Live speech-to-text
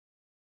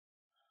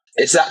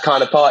It's that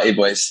kind of party,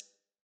 boys.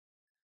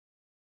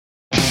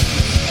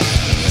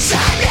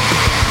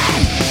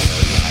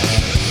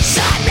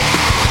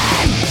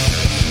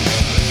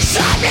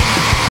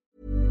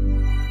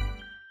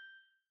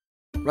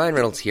 Ryan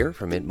Reynolds here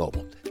from Mint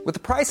Mobile. With the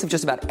price of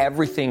just about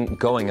everything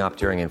going up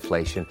during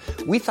inflation,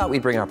 we thought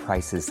we'd bring our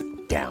prices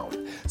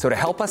down. So to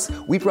help us,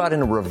 we brought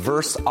in a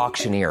reverse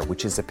auctioneer,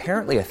 which is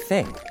apparently a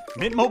thing.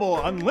 Mint Mobile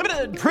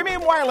Unlimited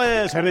Premium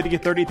Wireless. How to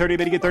get 30, 30,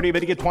 bit to get 30, bit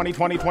to get 20,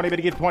 20, 20, bit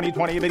to get 20,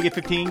 20, bit to get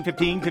 15,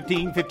 15,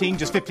 15, 15,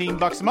 just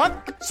 $15 a month?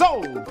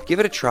 Sold!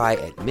 Give it a try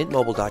at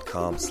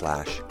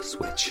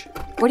mintmobile.com/switch.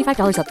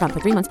 $45 up front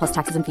for 3 months plus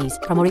taxes and fees.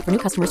 Promo rate for new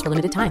customers for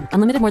limited time.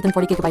 Unlimited more than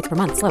 40 gigabytes per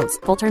month. Slows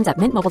full terms at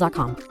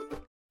mintmobile.com.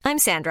 I'm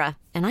Sandra,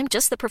 and I'm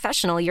just the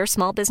professional your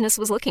small business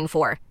was looking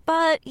for.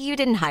 But you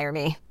didn't hire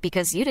me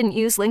because you didn't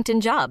use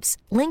LinkedIn Jobs.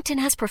 LinkedIn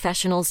has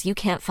professionals you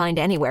can't find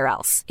anywhere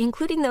else,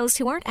 including those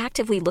who aren't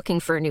actively looking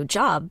for a new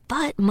job,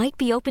 but might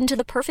be open to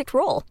the perfect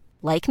role,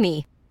 like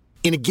me.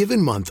 In a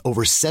given month,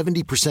 over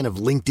 70% of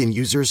LinkedIn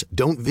users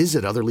don't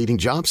visit other leading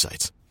job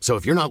sites. So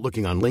if you're not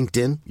looking on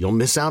LinkedIn, you'll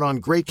miss out on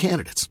great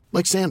candidates,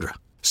 like Sandra.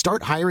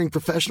 Start hiring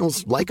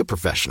professionals like a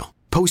professional.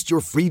 Post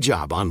your free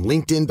job on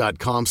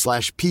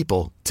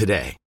linkedin.com/people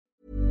today.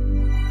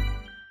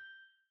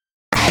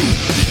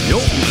 You're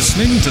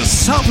listening to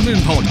Sapnin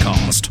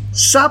Podcast.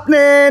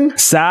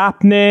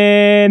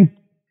 Sapnin!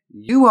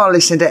 You are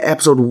listening to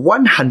episode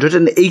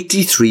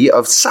 183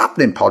 of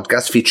Sapnin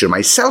Podcast, featuring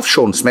myself,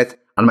 Sean Smith,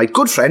 and my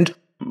good friend,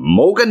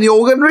 Morgan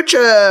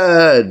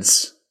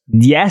Richards.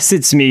 Yes,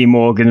 it's me,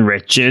 Morgan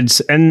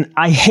Richards, and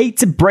I hate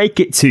to break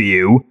it to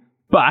you,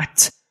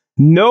 but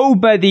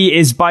nobody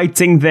is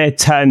biting their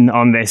tongue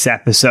on this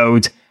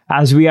episode,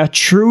 as we are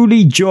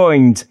truly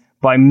joined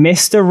by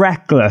Mr.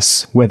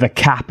 Reckless with a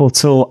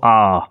capital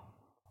R.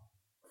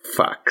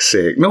 Fuck's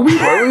sake. No, we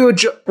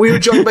were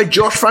joined by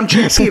Josh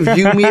Franceschi of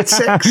You Me at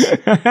 6.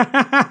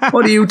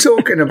 What are you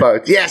talking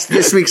about? Yes,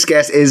 this week's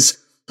guest is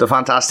the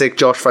fantastic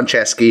Josh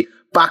Franceschi,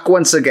 back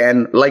once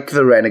again, like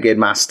the Renegade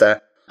Master.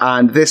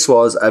 And this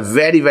was a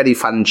very, very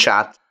fun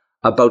chat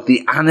about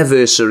the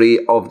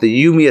anniversary of the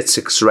You Me at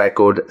 6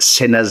 record,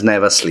 Sinners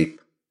Never Sleep.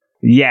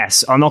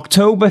 Yes, on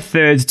October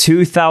 3rd,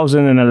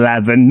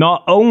 2011,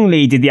 not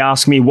only did he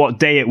ask me what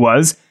day it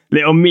was,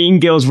 little Mean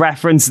Girls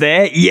reference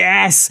there,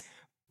 yes,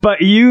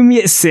 but You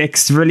Me at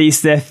 6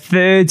 released their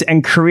third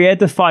and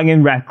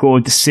career-defining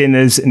record,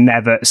 Sinners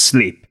Never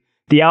Sleep.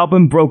 The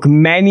album broke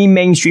many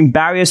mainstream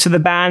barriers for the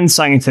band,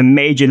 signing to a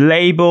major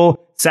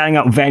label, selling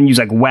out venues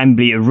like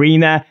Wembley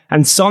Arena,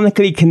 and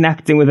sonically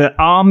connecting with an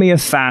army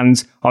of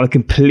fans on a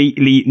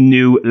completely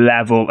new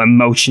level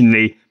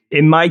emotionally.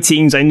 In my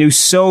teens, I knew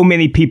so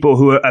many people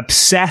who were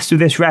obsessed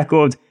with this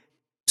record.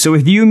 So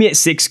with You Me at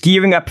 6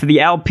 gearing up for the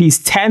LP's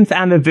 10th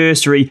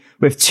anniversary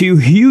with 2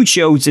 huge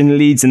shows in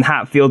Leeds and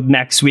Hatfield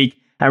next week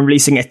and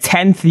releasing a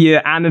 10th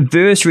year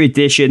anniversary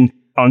edition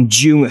on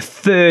June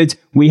 3rd,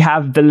 we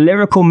have the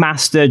lyrical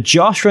master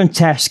Josh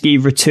Franceschi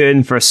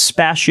return for a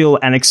special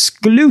and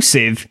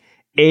exclusive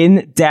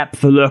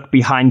in-depth look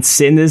behind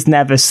Sinners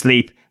Never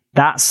Sleep,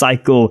 That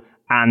Cycle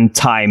and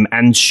Time.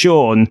 And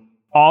Sean,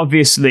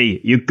 obviously,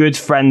 you're good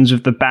friends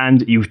with the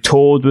band. You've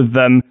toured with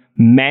them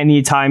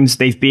many times.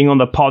 They've been on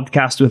the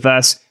podcast with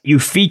us. You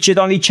featured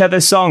on each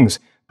other's songs.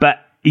 But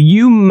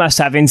you must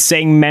have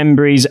insane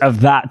memories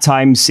of that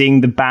time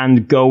seeing the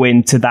band go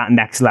into that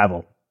next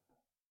level.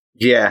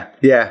 Yeah.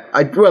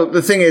 Well,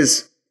 the thing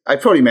is, I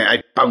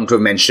bound to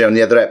have mentioned it on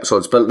the other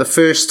episodes, but the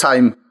first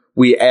time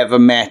we ever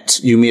met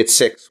You Me at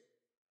 6,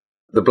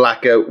 the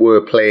Blackout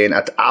were playing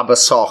at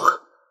Abersoch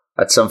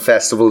at some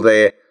festival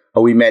there.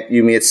 And we met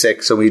You Me at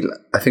 6, and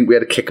I think we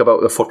had a kick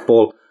about the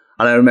football.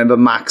 And I remember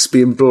Max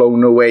being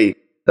blown away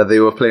that they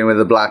were playing with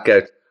the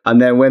Blackout.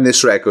 And then when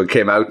this record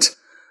came out,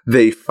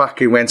 they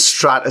fucking went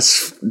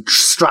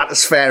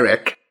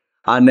stratospheric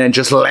and then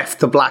just left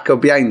the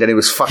Blackout behind, and it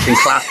was fucking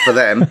class for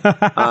them.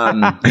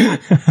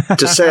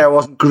 To say I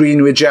wasn't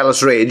green with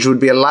jealous rage would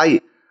be a lie.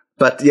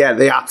 But yeah,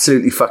 they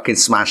absolutely fucking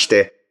smashed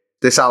it.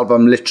 This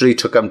album literally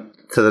took them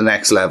to the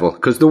next level.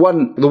 Because the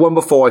one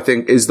before, I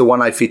think, is the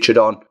one I featured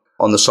on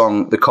the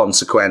song The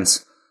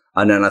Consequence.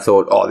 And then I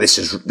thought, oh, this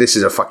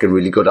is a fucking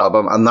really good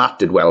album. And that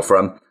did well for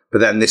them. But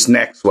then this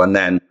next one,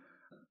 then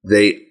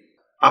they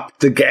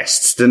upped the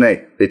guests, didn't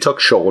they? They took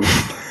Sean,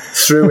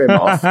 threw him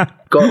off,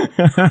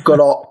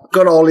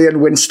 got Ollie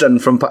and Winston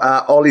from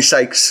Ollie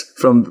Sykes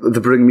from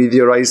the Bring Me the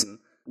Horizon,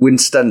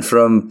 Winston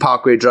from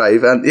Parkway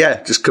Drive, and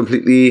yeah, just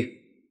completely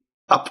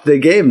upped their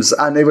games.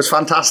 And it was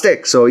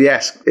fantastic. So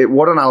yes,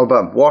 what an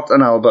album. What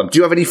an album. Do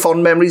you have any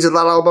fond memories of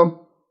that album?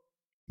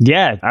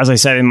 Yeah, as I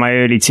said in my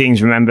early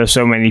teens, remember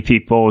so many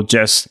people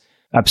just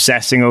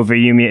obsessing over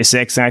You Me at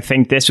 6, and I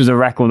think this was a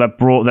record that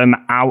brought them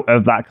out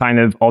of that kind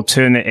of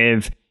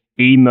alternative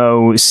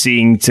emo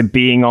scene to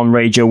being on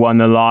Radio 1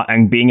 a lot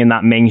and being in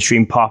that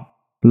mainstream pop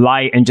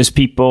light, and just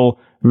people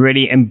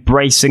really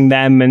embracing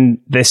them and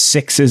the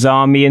Sixers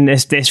army, and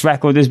this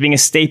record as being a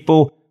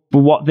staple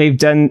for what they've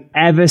done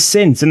ever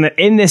since. And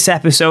in this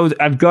episode,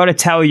 I've got to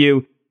tell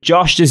you,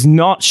 Josh does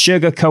not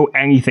sugarcoat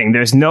anything.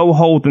 There's no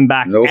holding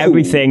back. No.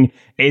 Everything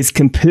is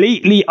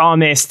completely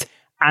honest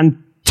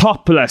and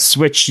topless,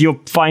 which you'll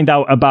find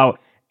out about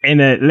in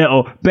a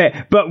little bit.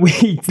 But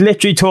we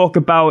literally talk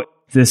about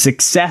the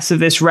success of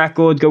this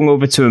record, going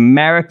over to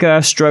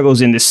America, struggles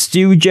in the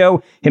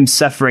studio, him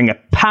suffering a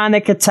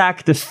panic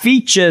attack, the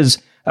features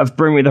of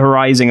Bring Me the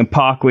Horizon and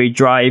Parkway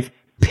Drive,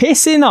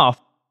 pissing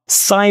off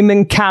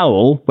Simon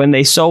Cowell when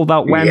they sold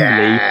out Wembley.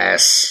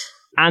 Yes.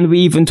 And we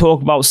even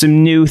talk about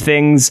some new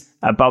things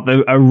about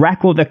a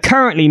record they're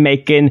currently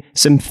making,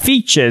 some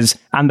features,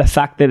 and the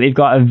fact that they've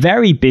got a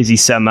very busy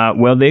summer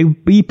where they'll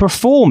be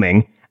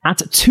performing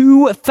at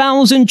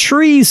 2000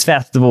 Trees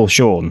Festival,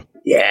 Sean.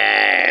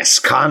 Yes,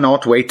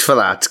 cannot wait for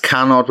that.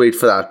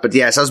 But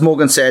yes, as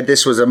Morgan said,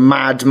 this was a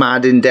mad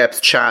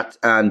in-depth chat,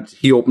 and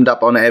he opened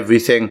up on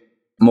everything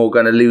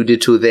Morgan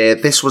alluded to there.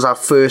 This was our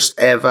first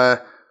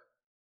ever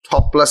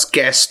topless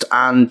guest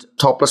and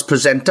topless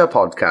presenter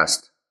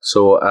podcast.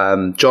 So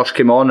Josh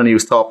came on and he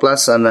was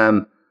topless, and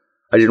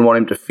I didn't want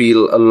him to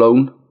feel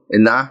alone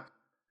in that.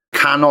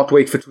 Cannot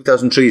wait for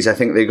 2000 Trees. I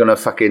think they're going to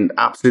fucking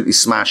absolutely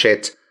smash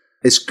it.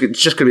 It's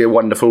just going to be a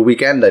wonderful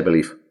weekend, I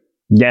believe.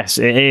 Yes,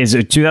 it is.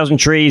 2000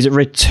 Trees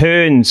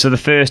returns for the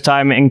first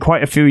time in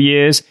quite a few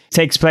years.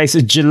 Takes place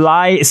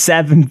July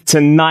 7th to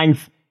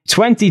 9th,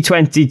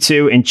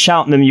 2022 in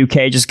Cheltenham,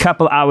 UK, just a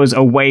couple hours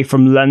away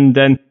from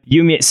London.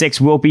 Yumi at 6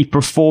 will be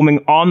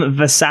performing on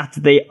the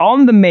Saturday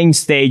on the main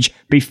stage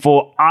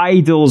before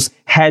Idles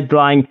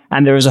headline,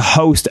 and there is a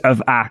host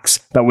of acts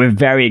that we're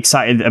very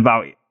excited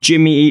about.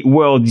 Jimmy Eat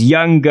World,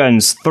 Young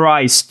Guns,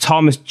 Thrice,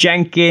 Thomas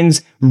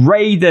Jenkins,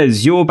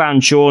 Raiders, your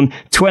band, Sean,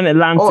 Twin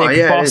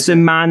Atlantic,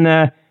 Boston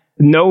Manor,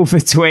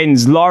 Nova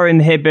Twins, Lauren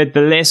Hibbert,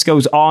 the list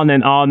goes on,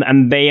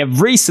 and they have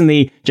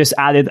recently just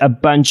added a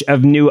bunch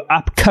of new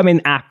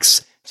upcoming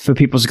acts for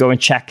people to go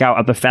and check out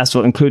at the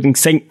festival, including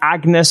St.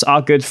 Agnes,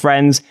 our good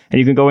friends, and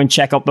you can go and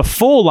check out the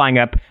full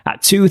lineup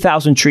at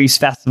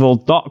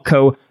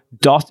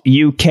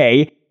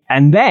 2000treesfestival.co.uk.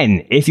 And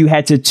then, if you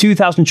head to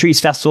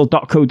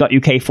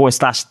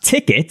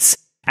 2000treesfestival.co.uk/tickets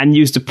and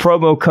use the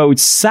promo code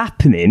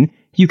SAPPENING,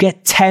 you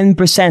get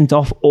 10%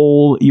 off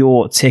all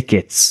your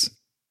tickets.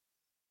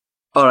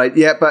 All right,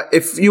 yeah, but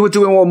if you were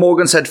doing what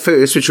Morgan said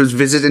first, which was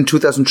visiting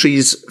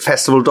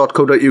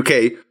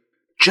 2000treesfestival.co.uk,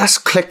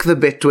 just click the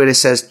bit where it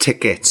says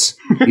tickets.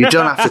 You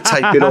don't have to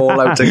type it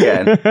all out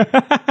again.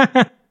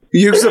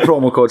 Use the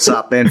promo code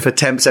SAPPENING for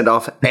 10%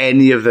 off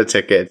any of the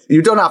tickets.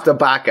 You don't have to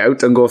back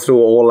out and go through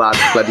all that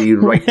bloody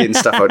writing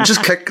stuff out.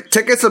 Just click,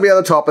 tickets will be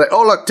on the top.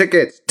 Oh, look,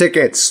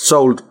 tickets,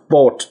 sold,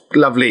 bought,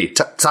 lovely,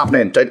 it's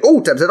happening.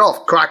 Oh, 10%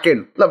 off,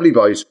 cracking, lovely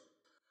boys.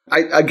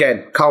 I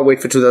can't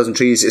wait for 2000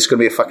 Trees. It's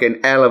going to be a fucking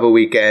hell of a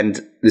weekend.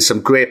 There's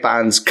some great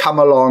bands. Come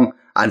along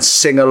and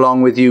sing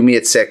along with Yumi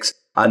at 6.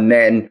 And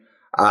then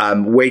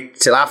wait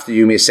till after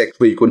Yumi at 6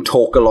 where you can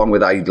talk along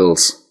with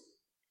Idles.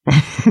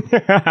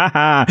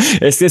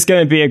 It's just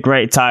going to be a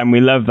great time. We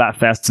love that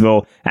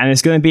festival, and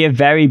it's going to be a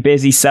very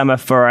busy summer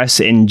for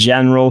us in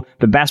general.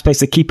 The best place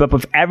to keep up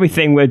with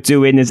everything we're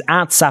doing is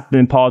at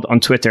SappeningPod on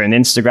Twitter and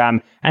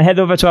Instagram, and head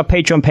over to our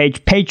Patreon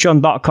page,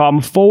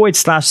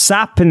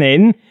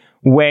 patreon.com/Sappening,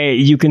 where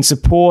you can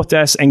support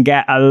us and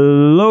get a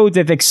load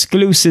of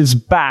exclusives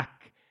back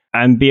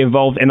and be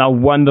involved in our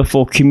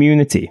wonderful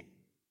community.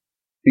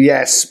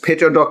 Yes,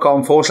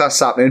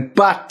 patreon.com/Sappening.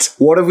 But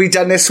what have we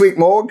done this week,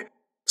 Morg?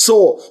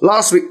 So,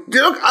 last week,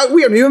 look,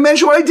 we haven't even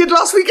mentioned what I did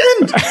last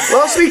weekend.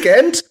 Last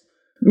weekend,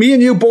 me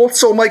and you both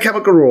saw My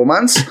Chemical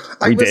Romance.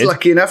 I was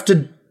lucky enough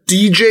to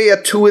DJ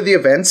at 2 of the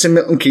events in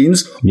Milton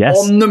Keynes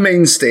on the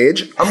main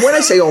stage. And when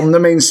I say on the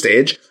main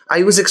stage,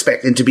 I was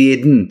expecting to be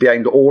hidden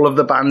behind all of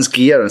the band's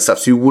gear and stuff,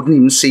 so you wouldn't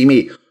even see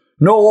me.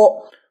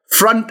 No,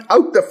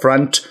 out the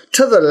front,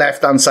 to the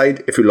left-hand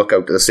side, if you look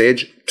out to the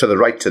stage, to the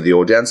right to the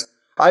audience.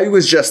 I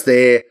was just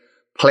there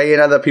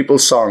playing other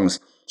people's songs.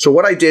 So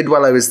what I did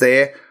while I was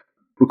there,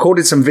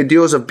 recorded some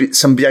videos of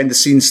some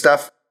behind-the-scenes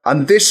stuff,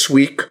 and this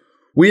week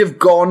we have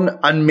gone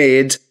and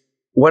made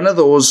one of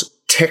those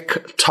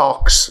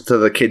TikToks that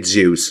the kids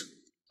use.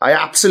 I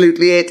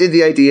absolutely hated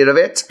the idea of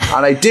it,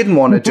 and I didn't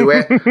want to do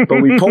it,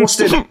 but we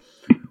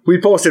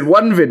posted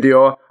one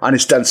video, and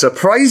it's done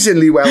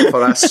surprisingly well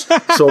for us,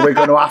 so we're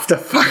going to have to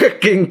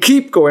fucking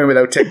keep going with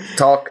our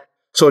TikTok.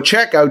 So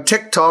check out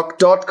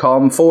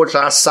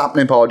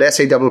tiktok.com/SappeningPod,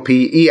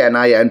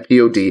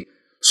 SAPPENINPOD.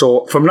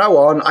 So from now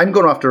on, I'm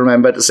going to have to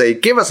remember to say,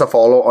 give us a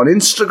follow on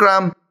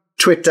Instagram,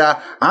 Twitter,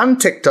 and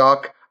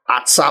TikTok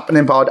at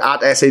SappeningPod, at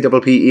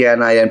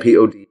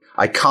SAPPENINPOD.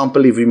 I can't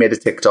believe we made a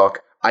TikTok.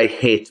 I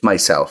hate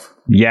myself.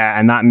 Yeah,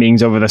 and that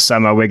means over the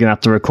summer, we're going to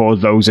have to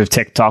record loads of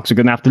TikToks. We're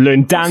going to have to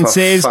learn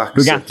dances. We're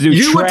going to have to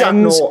do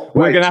trends.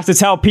 We're going to have to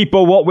tell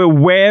people what we're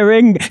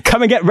wearing.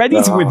 Come and get ready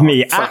with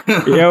me. Oh,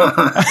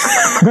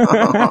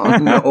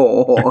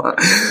 no.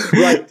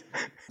 Right.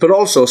 But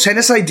also, send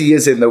us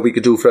ideas in that we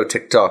could do for a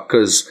TikTok,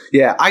 because,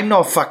 yeah, I'm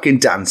not fucking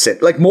dancing.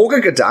 Like,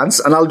 Morgan could dance,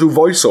 and I'll do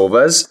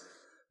voiceovers.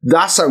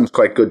 That sounds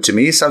quite good to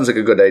me. Sounds like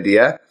a good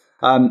idea.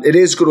 It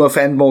is going to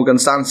offend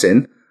Morgan's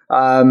dancing.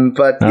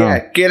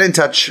 Yeah, get in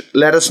touch.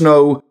 Let us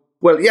know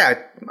Well, yeah,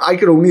 I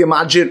can only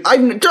imagine.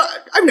 I've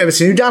never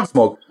seen you dance,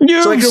 Mog.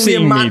 You've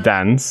seen me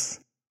dance.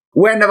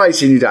 When have I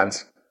seen you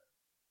dance?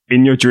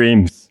 In your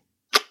dreams.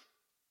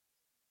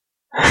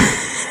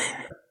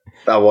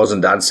 I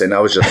wasn't dancing, I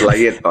was just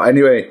lying.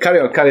 Anyway, carry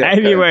on.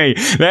 Anyway,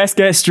 let's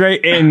get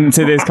straight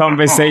into this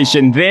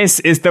conversation. This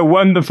is the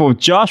wonderful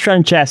Josh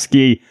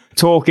Franceschi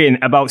talking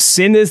about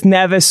Sinners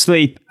Never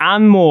Sleep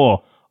and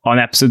more on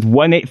episode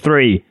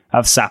 183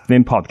 of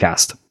Sapnin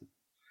Podcast.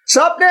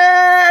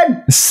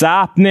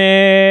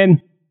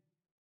 Sapnin!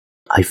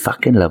 I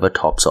fucking love a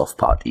tops off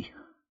party.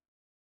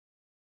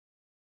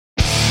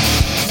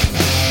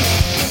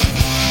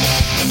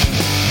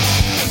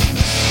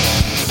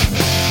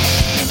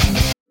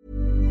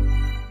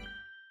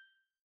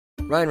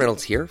 Ryan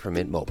Reynolds here from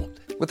Mint Mobile.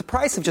 With the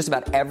price of just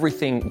about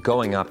everything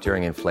going up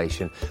during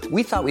inflation,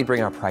 we thought we'd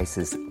bring our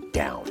prices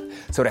down.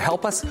 So to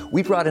help us,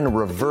 we brought in a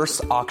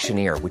reverse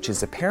auctioneer, which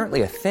is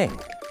apparently a thing.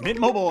 Mint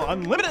Mobile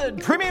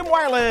Unlimited Premium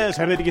Wireless.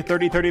 How to get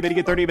 30, 30, bit to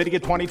get 30, bit to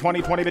get 20,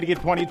 20, 20, bit to get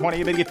 20,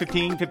 20, bit to get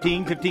 15,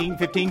 15, 15,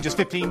 15, just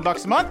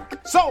 $15 a month?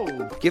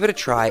 Sold! Give it a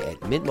try at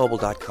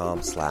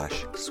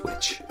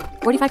mintmobile.com/switch.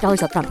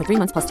 $45 up front for 3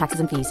 months plus taxes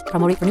and fees.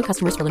 Promo rate for new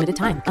customers for limited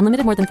time.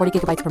 Unlimited more than 40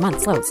 gigabytes per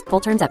month. Slows full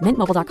terms at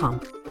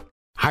mintmobile.com.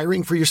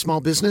 Hiring for your small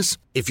business?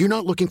 If you're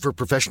not looking for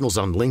professionals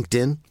on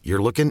LinkedIn,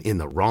 you're looking in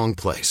the wrong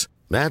place.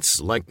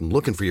 That's like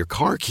looking for your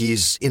car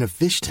keys in a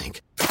fish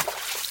tank.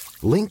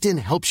 LinkedIn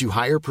helps you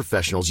hire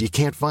professionals you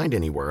can't find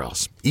anywhere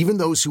else, even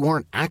those who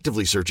aren't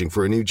actively searching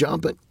for a new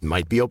job but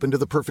might be open to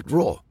the perfect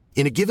role.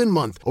 In a given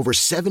month, over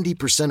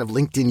 70% of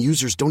LinkedIn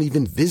users don't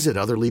even visit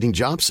other leading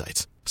job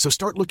sites. So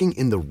start looking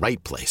in the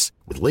right place.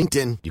 With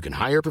LinkedIn, you can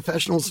hire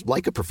professionals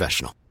like a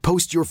professional.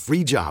 Post your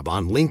free job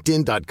on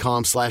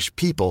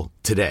linkedin.com/people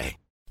today.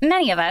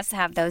 Many of us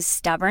have those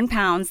stubborn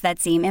pounds that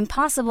seem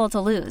impossible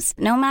to lose,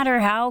 no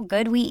matter how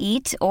good we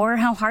eat or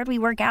how hard we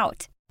work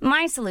out.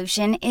 My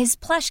solution is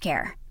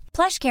PlushCare.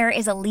 PlushCare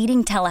is a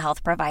leading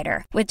telehealth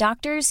provider with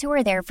doctors who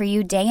are there for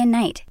you day and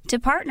night to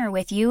partner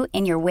with you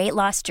in your weight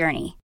loss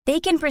journey. They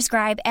can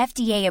prescribe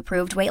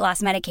FDA-approved weight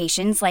loss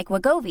medications like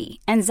Wegovy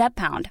and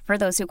Zepbound for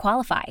those who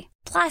qualify.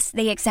 Plus,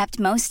 they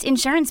accept most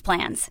insurance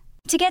plans.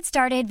 To get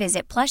started,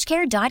 visit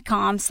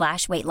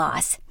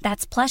plushcare.com/weightloss.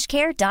 That's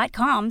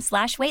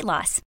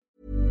plushcare.com/weightloss.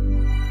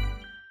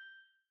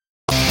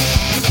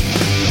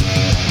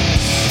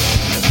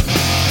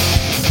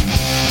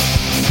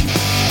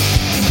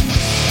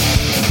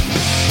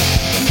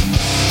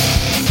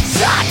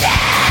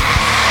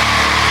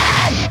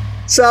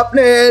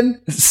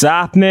 Sapnin!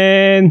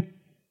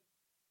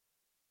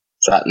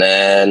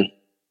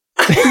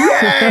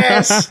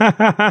 Yes!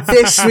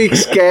 This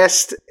week's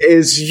guest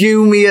is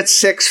Yumi at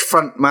Six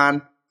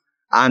frontman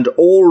and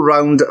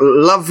all-round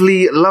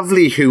lovely,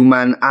 lovely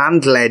human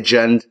and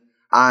legend.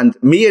 And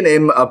me and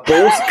him are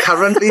both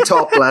currently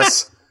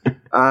topless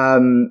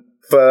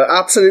for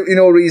absolutely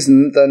no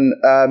reason than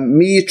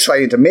me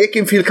trying to make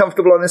him feel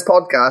comfortable on this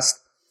podcast.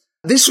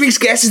 This week's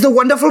guest is the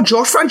wonderful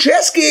Josh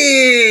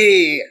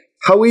Franceschi.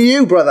 How are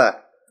you, brother?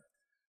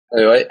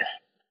 All right.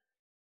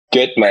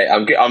 Good, mate.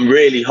 I'm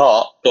really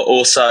hot, but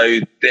also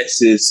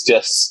this is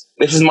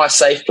my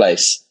safe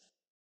place.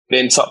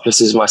 Being topless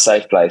is my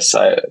safe place.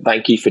 So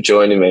thank you for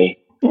joining me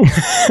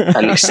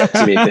and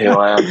accepting me for who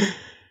I am.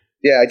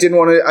 Yeah, I didn't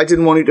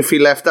want you to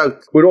feel left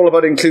out. We're all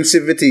about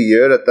inclusivity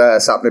here at the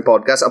Sapnin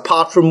Podcast,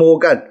 apart from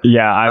Morgan.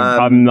 Yeah,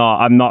 I'm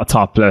not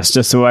topless.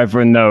 Just so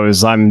everyone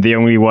knows, I'm the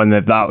only one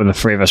of the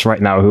three of us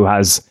right now who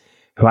has.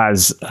 I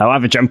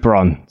have a jumper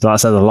on, so that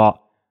says a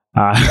lot.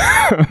 But,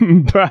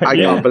 I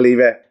can't believe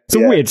it. It's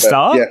a weird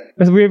start. Yeah.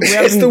 It's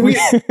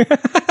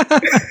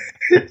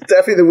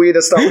definitely the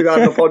weirdest start we've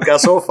had on the podcast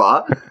so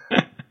far.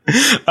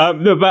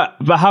 No, but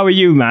how are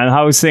you, man?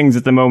 How's things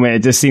at the moment?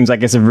 It just seems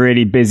like it's a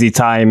really busy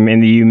time in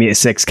the Yumi at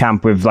Six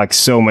camp with like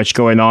so much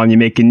going on. You're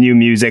making new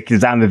music,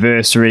 there's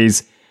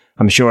anniversaries.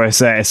 I'm sure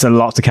it's a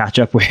lot to catch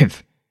up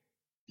with.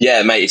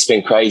 Yeah, mate, it's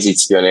been crazy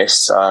to be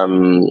honest.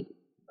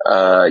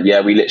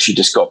 We literally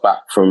just got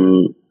back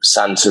from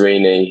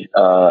Santorini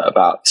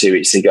about 2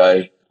 weeks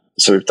ago.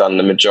 So we've done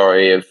the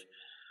majority of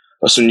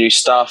some new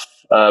stuff.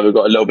 We've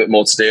got a little bit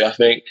more to do, I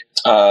think.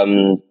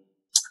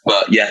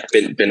 But yeah,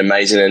 been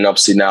amazing. And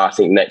obviously now I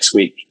think next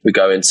week we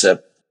go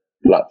into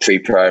like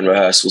pre-pro and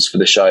rehearsals for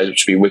the shows,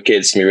 which will be wicked.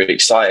 It's going to be really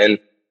exciting.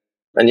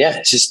 And yeah,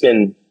 it's just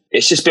been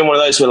one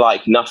of those where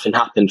like nothing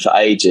happened for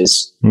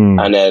ages.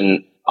 And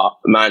then our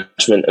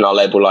management and our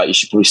label, like, you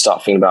should probably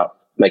start thinking about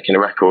making a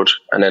record.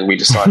 And then we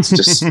decided to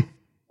just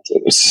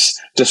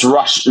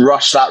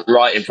rush that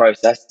writing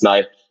process.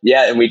 No.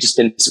 Yeah. And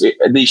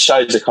these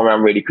shows have come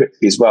around really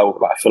quickly as well.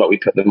 Like, I feel like we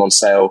put them on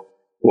sale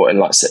in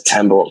like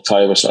September,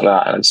 October, something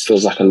like that. And it just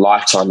feels like a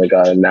lifetime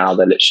ago. And now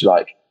they're literally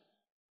like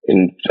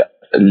in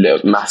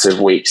massive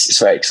weeks. It's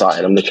very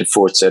exciting. I'm looking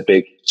forward to a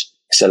big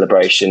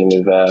celebration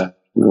with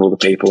all the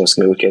people. It's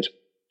going to be wicked.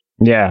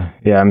 Yeah,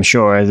 I'm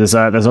sure there's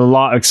a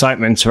lot of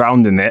excitement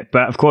surrounding it.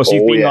 But of course,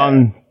 you've been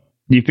on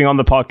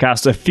the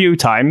podcast a few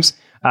times.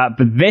 But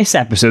this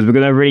episode, we're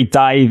going to really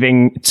dive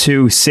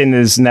into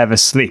Sinners Never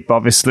Sleep.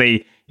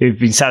 Obviously, who've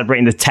been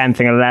celebrating the 10th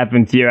and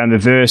 11th year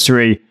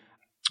anniversary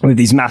with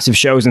these massive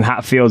shows in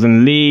Hatfield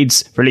and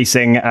Leeds,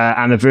 releasing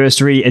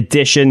anniversary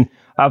edition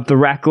of the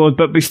record.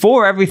 But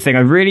before everything,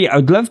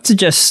 I'd love to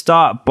just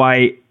start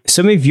by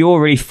some of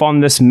your really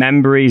fondest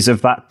memories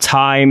of that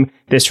time,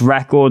 this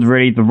record,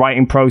 really the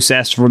writing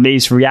process,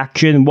 release,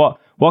 reaction.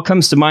 What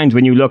comes to mind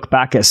when you look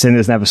back at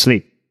Sinners Never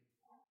Sleep?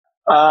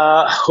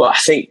 Well, I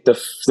think the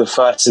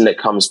first thing that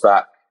comes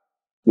back,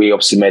 we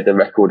obviously made the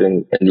record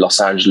in Los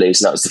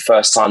Angeles, and that was the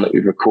first time that we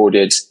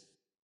recorded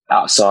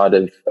outside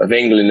of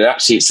England. And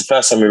actually, it's the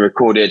first time we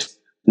recorded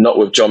not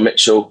with John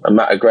Mitchell and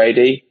Matt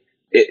O'Grady.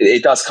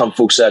 It does come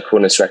full circle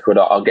on this record.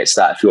 I'll get to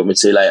that if you want me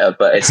to later.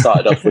 But it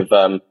started off with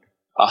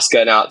us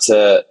going out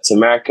to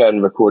America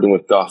and recording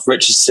with Garth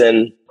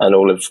Richardson and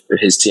all of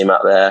his team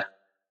out there.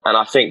 And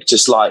I think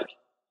just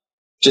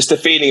the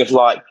feeling of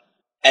like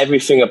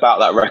everything about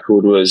that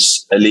record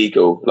was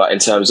illegal, like in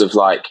terms of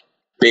like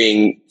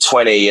being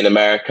 20 in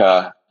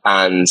America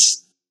and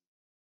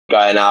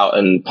going out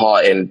and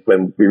partying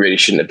when we really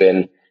shouldn't have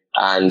been,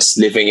 and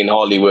living in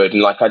Hollywood.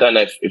 And like, I don't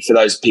know if for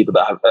those people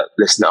that have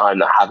listened at home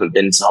that haven't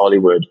been to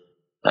Hollywood,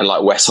 and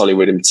like West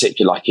Hollywood in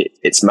particular, like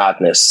it's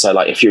madness. So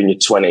like if you're in your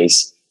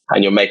 20s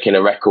and you're making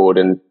a record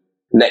and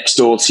next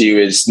door to you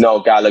is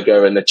Noel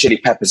Gallagher and the Chili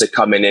Peppers are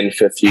coming in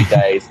for a few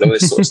days and all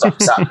this sort of stuff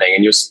is happening,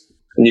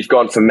 and you've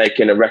gone from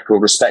making a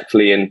record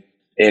respectfully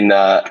in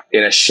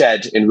a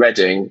shed in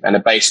Reading and a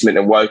basement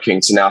in Woking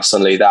to now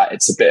suddenly that,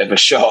 it's a bit of a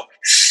shock.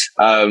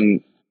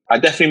 I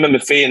definitely remember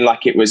feeling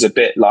like it was a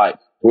bit like,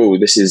 ooh,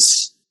 this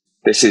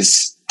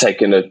is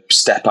taking a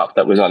step up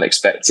that was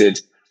unexpected,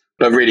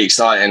 but really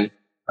exciting.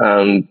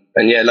 And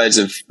yeah, loads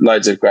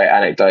of great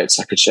anecdotes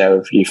I could share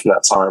with you from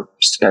that time.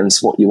 Just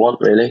depends what you want,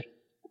 really.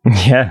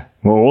 Yeah,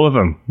 well, all of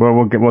them. Well,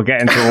 we'll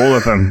get into all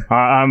of them,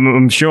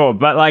 I'm sure.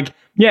 But like,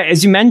 yeah,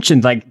 as you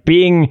mentioned, like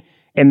being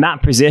in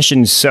that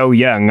position so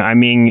young, I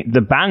mean,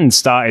 the band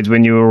started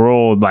when you were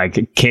all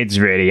like kids,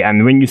 really.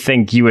 And when you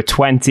think you were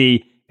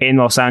 20 in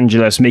Los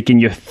Angeles making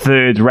your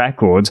third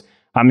record,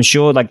 I'm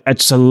sure like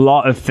it's a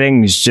lot of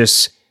things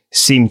just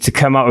seemed to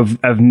come out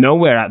of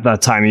nowhere at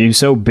that time. You were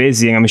so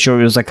busy, and I'm sure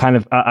it was like kind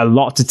of a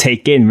lot to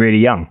take in really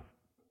young.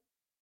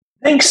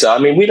 I think so. I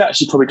mean, we'd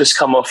actually probably just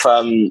come off,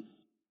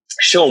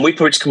 Sean, we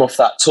probably just come off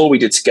that tour we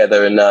did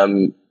together,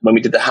 and when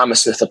we did the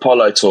Hammersmith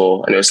Apollo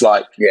tour, and it was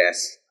like,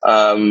 yes,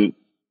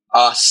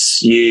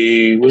 us,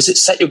 you, was it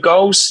Set Your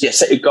Goals? Yeah,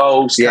 Set Your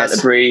Goals, yes.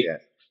 Canterbury. Yeah.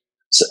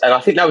 So, and I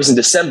think that was in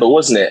December,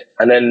 wasn't it?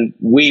 And then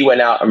we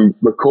went out and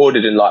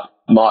recorded in like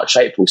March,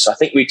 April. So I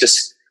think we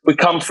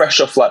come fresh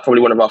off like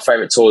probably one of our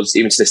favorite tours,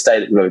 even to this day,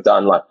 that we've ever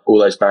done. Like all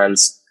those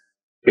bands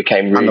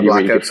became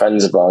really good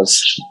friends of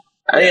ours.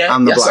 Yeah,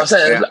 and the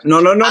Blackout. No.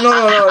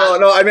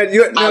 I mean,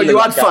 you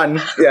had fun.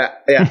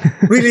 Yeah.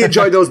 Really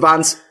enjoyed those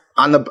bands.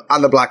 And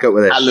the Blackout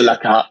with it. And the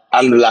Blackout.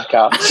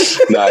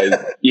 No,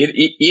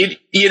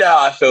 you know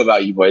how I feel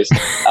about you boys.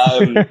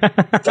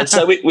 And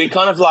so we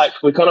kind of like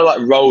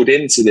rolled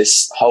into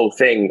this whole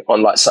thing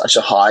on like such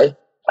a high.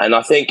 And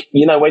I think,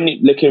 you know, when you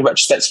looking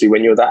retrospectively,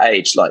 when you're that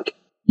age, like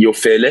you're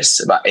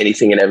fearless about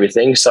anything and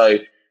everything. So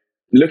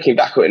looking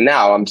back at it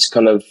now, I'm just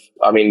kind of,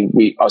 I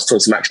was talking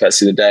to Max Betts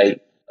the other day,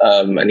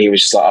 and he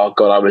was just like, oh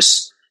God, I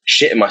was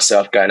shitting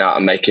myself going out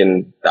and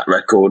making that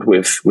record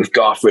with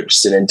Garth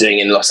Richardson and doing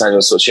it in Los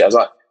Angeles sort of shit. I was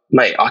like,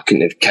 mate, I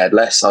couldn't have cared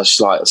less. I was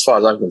just like, as far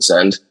as I'm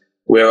concerned,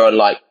 we were in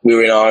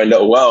our own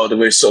little world and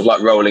we were sort of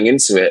like rolling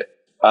into it.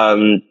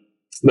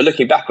 But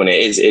looking back on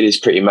it is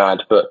pretty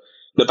mad. But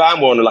the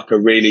band were on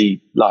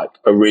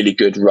a really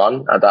good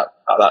run at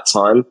that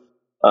time,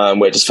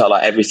 where it just felt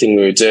like everything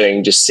we were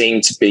doing just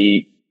seemed to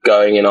be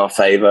going in our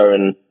favor.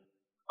 And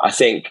I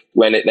think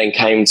when it then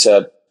came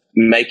to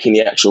making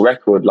the actual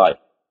record, like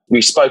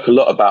we spoke a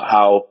lot about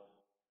how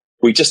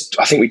we just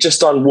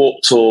done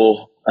Warped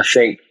Tour, I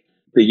think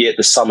the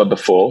summer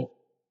before.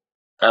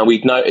 And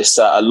we'd noticed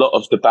that a lot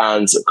of the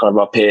bands that kind of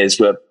our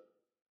peers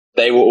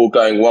they were all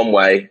going one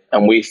way.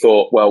 And we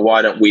thought, well,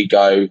 why don't we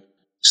go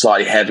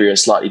slightly heavier and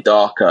slightly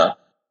darker?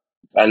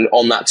 And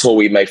on that tour,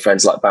 we made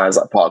friends like bands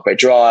like Parkway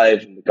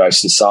Drive and The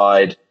Ghost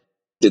Inside.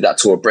 Did that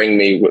tour, Bring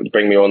Me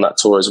on that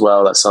tour as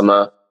well that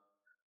summer.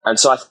 And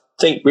so I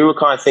think we were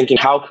kind of thinking,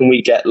 how can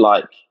we get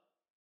like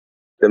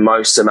the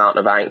most amount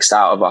of angst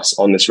out of us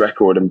on this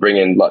record and bring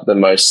in like the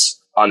most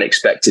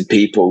unexpected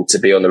people to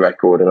be on the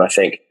record? And I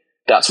think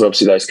that's where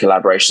obviously those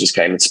collaborations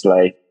came into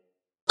play.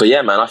 But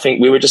yeah, man, I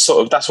think we were just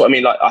sort of, that's what I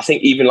mean. Like, I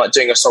think even like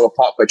doing a song of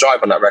Parkway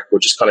Drive on that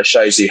record just kind of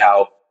shows you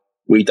how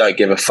we don't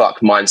give a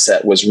fuck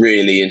mindset was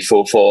really in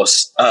full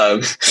force.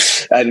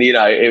 And you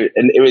know,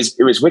 it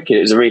was wicked.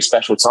 It was a really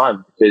special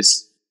time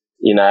because,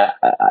 you know,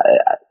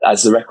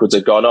 as the records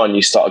have gone on,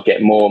 you start to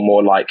get more and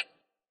more like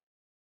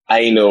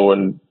anal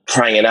and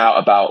pranging out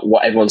about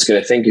what everyone's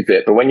going to think of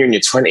it. But when you're in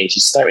your 20s, you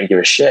just don't really give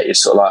a shit. You're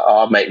sort of like, oh,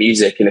 I'll make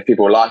music, and if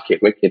people like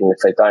it, wicked. And if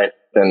they don't,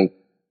 then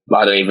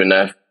I don't even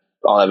know if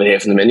I'll ever hear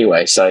from them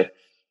anyway. So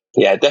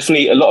yeah,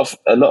 definitely a lot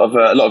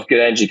of good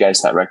energy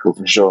goes to that record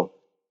for sure.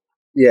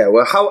 Yeah,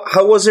 well,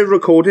 how was it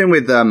recording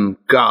with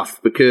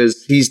Garth?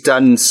 Because he's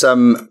done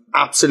some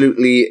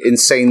absolutely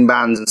insane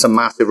bands and some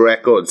massive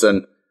records,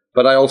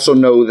 but I also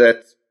know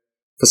that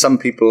for some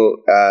people,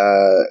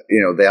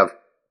 they have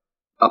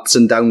ups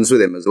and downs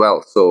with him as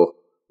well. So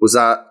was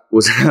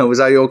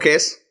that your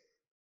case?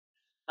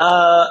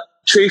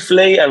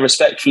 Truthfully and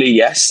respectfully,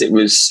 yes, it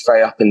was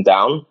very up and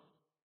down.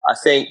 I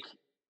think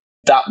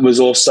that was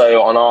also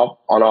on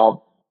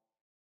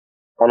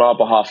our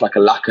behalf, like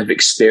a lack of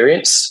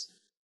experience.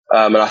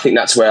 And I think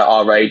that's where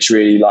our age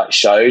really like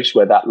showed,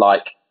 where that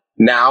like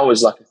now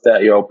as like a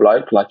 30-year-old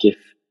bloke, like if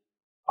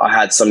I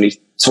had somebody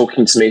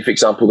talking to me, for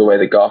example, the way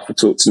that Garth would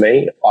talk to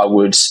me, I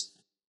would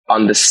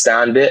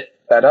understand it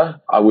better.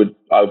 I would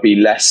be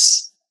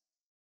less,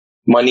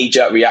 my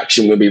knee-jerk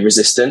reaction would be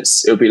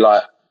resistance. It would be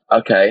like,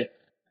 okay.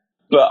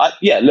 But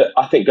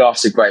I think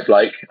Garth's a great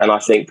bloke, and I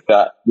think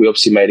that we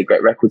obviously made a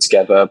great record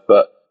together,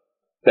 but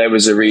there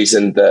was a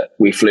reason that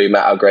we flew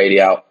Matt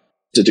O'Grady out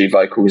to do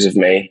vocals of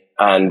me.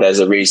 And there's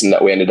a reason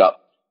that we ended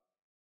up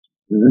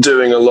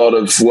doing a lot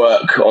of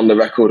work on the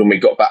record and we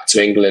got back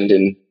to England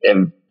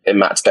in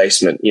Matt's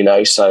basement,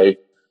 So,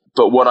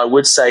 but what I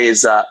would say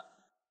is that,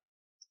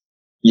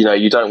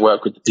 you don't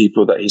work with the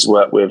people that he's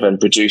worked with and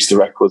produce the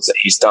records that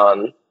he's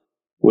done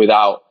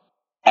without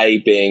A,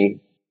 being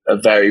a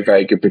very,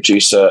 very good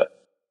producer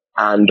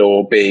and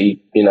or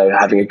B,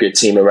 having a good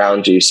team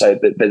around you. So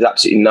there's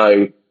absolutely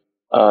no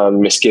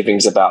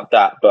misgivings about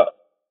that. But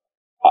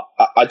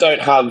I don't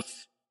have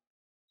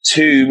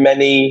too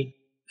many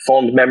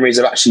fond memories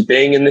of actually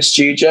being in the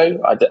studio.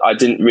 I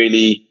didn't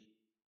really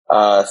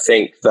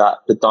think that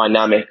the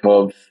dynamic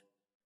of,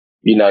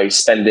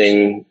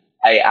 spending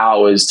 8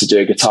 hours to do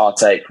a guitar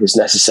take was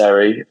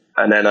necessary.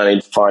 And then only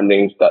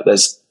finding that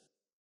there's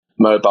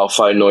mobile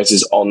phone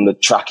noises on the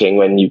tracking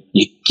when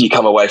you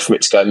come away from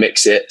it to go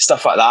mix it.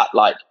 Stuff like that,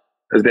 like,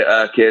 it was a bit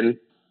irking.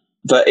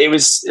 But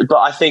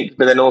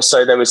then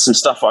also there was some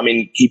stuff. I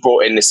mean, he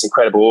brought in this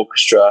incredible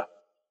orchestra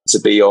to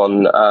be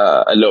on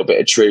a little bit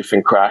of Truth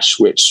and Crash,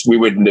 which we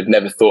wouldn't have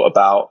never thought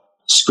about.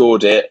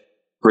 Scored it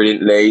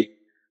brilliantly.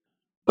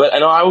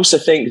 And I also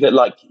think that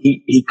like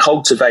he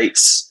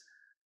cultivates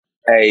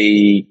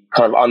a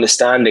kind of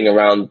understanding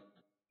around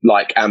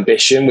like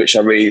ambition, which I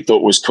really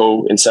thought was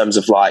cool in terms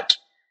of like,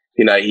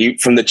 he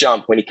from the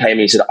jump when he came in,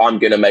 he said, I'm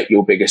going to make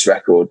your biggest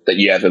record that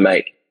you ever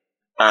make.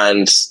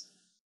 And,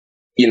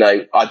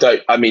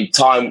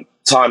 time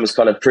has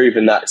kind of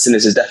proven that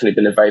Sinners has definitely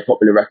been a very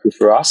popular record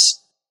for us.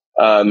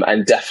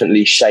 And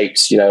definitely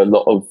shapes, a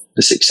lot of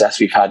the success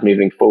we've had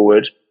moving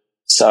forward.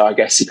 So I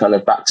guess he kind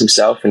of backed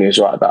himself and he was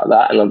right about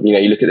that. And,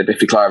 you look at the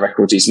Biffy Clyro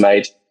records he's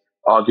made,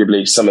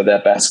 arguably some of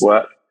their best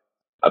work.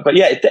 But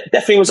yeah, it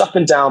definitely was up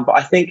and down. But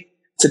I think,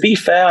 to be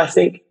fair, I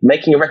think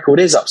making a record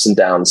is ups and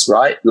downs,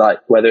 right? Like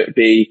whether it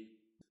be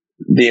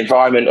the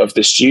environment of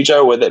the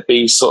studio, whether it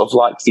be sort of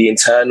like the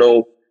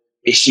internal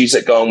issues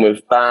that go on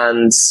with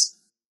bands,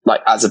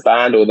 like as a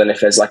band, or then if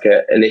there's like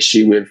an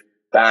issue with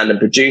band and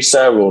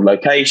producer or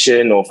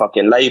location or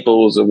fucking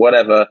labels or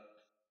whatever.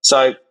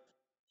 So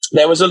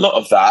there was a lot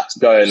of that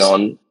going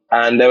on,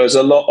 and there was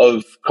a lot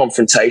of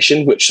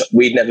confrontation, which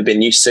we'd never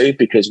been used to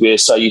because we were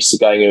so used to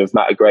going in with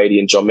Matt O'Grady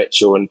and John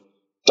Mitchell and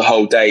the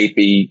whole day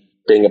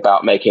being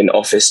about making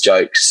office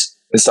jokes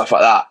and stuff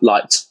like that.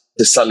 Like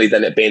to suddenly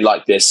then it being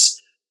like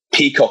this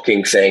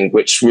peacocking thing,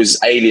 which was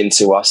alien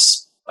to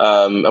us.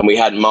 And we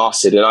hadn't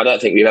mastered, and I don't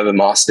think we've ever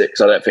mastered it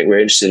because I don't think we're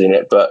interested in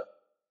it. But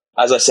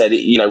as I said,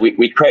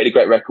 we created a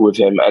great record with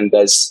him, and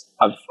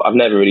I've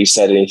never really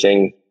said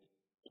anything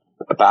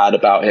bad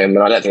about him,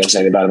 and I don't think I'm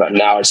saying anything bad about him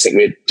now. I just think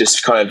we're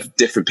just kind of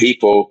different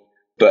people,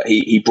 but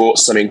he brought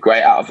something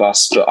great out of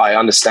us. But I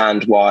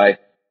understand why,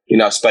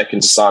 I've spoken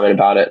to Simon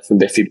about it from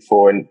Biffy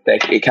before, and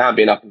it can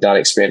be an up and down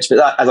experience. But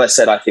that, as I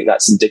said, I think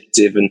that's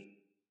indicative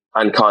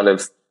and kind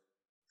of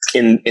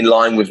in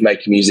line with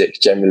making music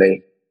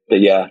generally.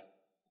 But yeah,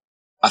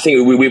 I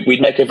think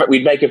we'd make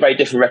a very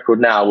different record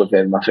now with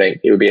him. I think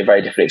it would be a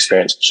very different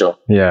experience for sure.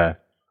 Yeah.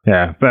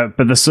 But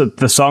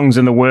the songs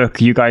and the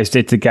work you guys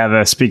did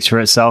together speaks for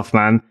itself,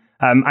 man.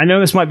 I know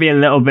this might be a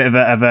little bit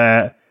of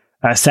a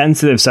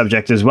sensitive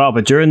subject as well,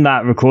 but during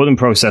that recording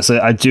process,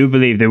 I do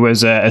believe there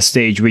was a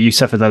stage where you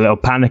suffered a little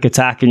panic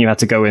attack and you had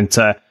to go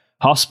into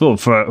hospital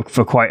for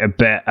quite a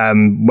bit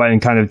when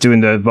kind of doing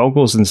the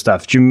vocals and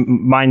stuff. Do you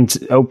mind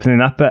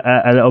opening up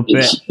a little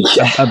bit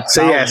about that?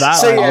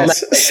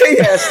 Say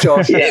yes,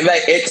 Josh. Yeah,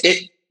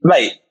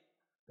 mate.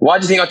 Why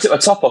do you think I took my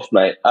top off,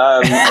 mate?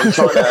 I'm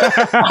trying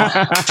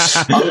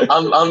to.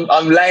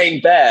 I'm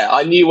laying bare.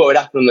 I knew what would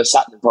happen on the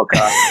Saturn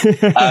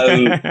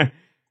podcast.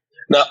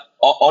 No,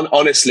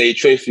 honestly,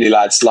 truthfully,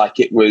 lads, like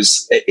it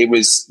was,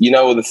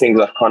 all the things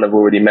I've kind of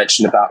already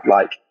mentioned about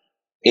like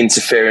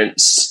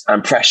interference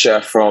and pressure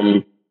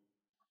from,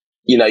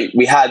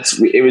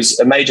 it was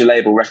a major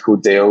label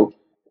record deal.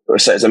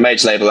 So it's a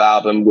major label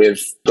album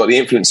got the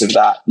influence of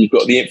that. You've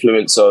got the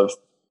influence of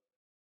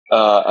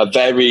a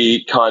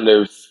very kind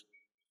of,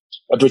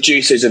 a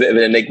producer is a bit of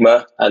an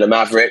enigma and a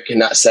maverick in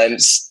that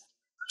sense.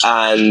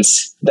 And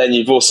then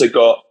you've also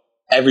got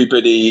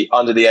everybody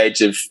under the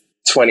age of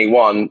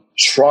 21,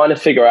 trying to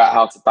figure out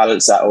how to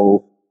balance that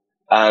all.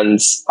 And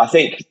I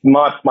think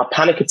my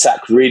panic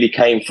attack really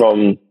came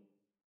from,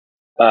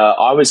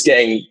 I was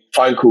getting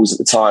phone calls at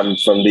the time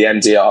from the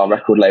MDR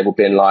record label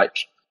being like,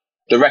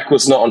 the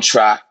record's not on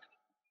track.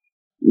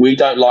 We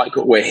don't like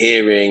what we're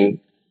hearing.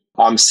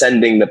 I'm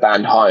sending the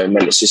band home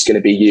and it's just going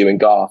to be you and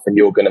Garth and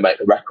you're going to make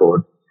the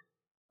record.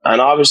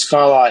 And I was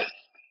kind of like,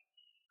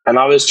 and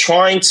I was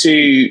trying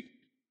to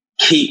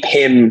keep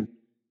him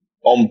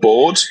on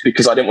board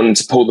because I didn't want him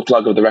to pull the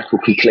plug of the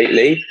record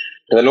completely.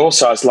 But then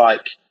also I was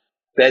like,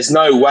 there's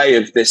no way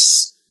of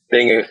this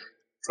being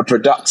a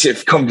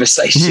productive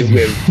conversation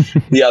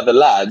with the other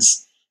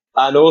lads.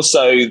 And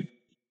also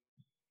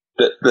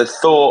the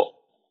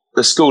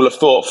school of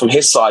thought from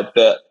his side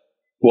that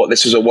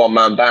this was a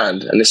one-man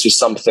band and this was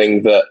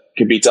something that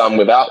could be done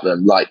without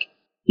them. Like,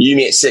 You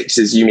Me at Six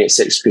is You Me at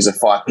Six because of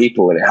 5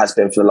 people, and it has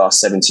been for the last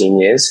 17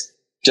 years.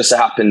 Just so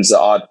happens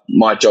that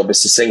my job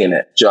is to sing in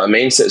it. Do you know what I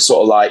mean? So it's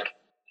sort of like,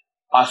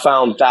 I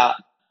found that,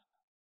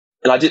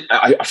 and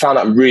I found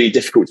that really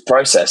difficult to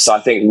process. So I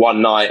think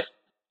one night,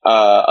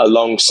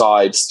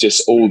 alongside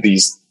just all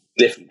these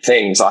different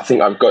things, I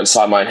think I've got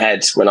inside my own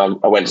head when I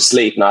went to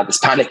sleep and I had this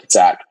panic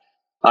attack.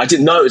 I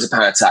didn't know it was a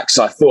panic attack,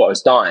 so I thought I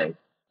was dying.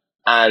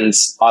 And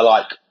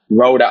I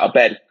rolled out of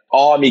bed,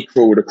 army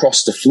crawled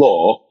across the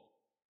floor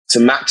to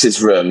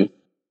Max's room,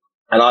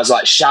 and I was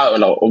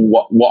shouting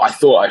what I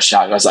thought I was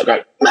shouting. I was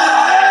going,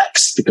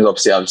 Max! Because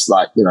obviously I was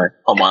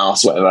on my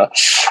ass, whatever.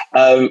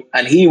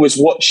 And he was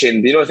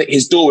watching, I think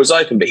his door was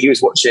open, but he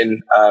was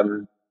watching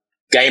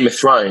Game of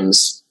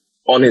Thrones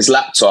on his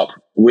laptop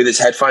with his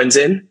headphones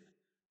in.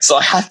 So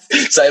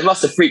it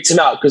must have freaked him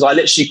out because I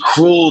literally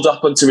crawled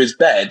up onto his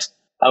bed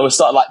and would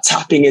start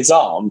tapping his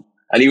arm,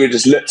 and he would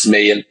just look to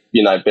me and,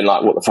 been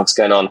like, what the fuck's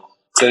going on?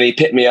 So then he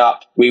picked me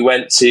up. We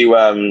went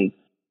to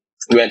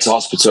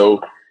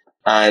hospital,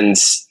 and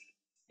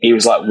he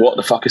was like, what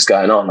the fuck is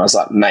going on? I was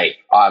like, mate,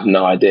 I have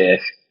no idea.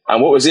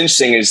 And what was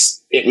interesting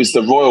is it was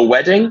the royal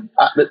wedding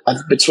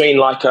between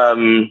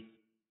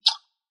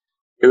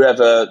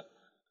whoever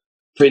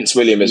Prince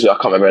William is. I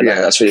can't remember her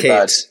name. That's really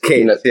bad.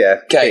 Kate,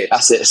 Kate,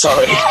 that's it.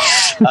 Sorry.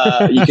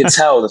 You can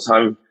tell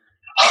that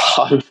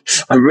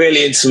I'm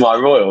really into my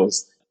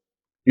royals.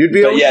 You'd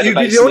be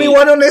the only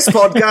one on this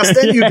podcast,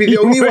 then. You'd be the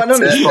only one on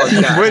this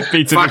podcast. Would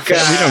be, to be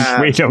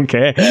fair. We don't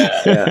care.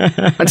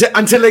 Yeah.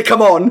 Until they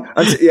come on.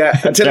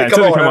 Until they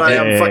come on, I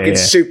am fucking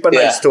super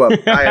nice to them.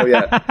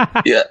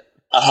 Yeah,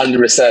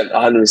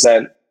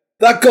 100%.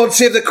 That God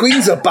Save the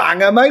Queen's a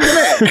banger, mate,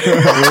 isn't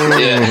it?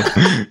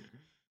 Yeah.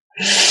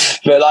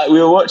 But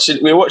we were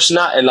watching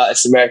that in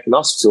this American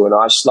hospital, and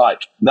I was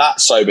just that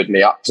sobered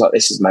me up. I was like,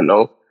 this is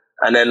mental.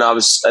 And then there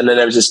was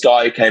this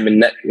guy who came in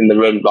the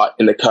room,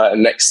 in the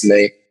curtain next to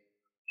me,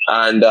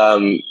 and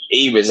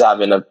he was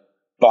having a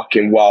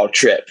fucking wild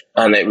trip.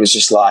 And it was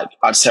just I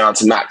just turned around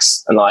to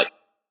Max and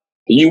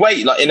you wait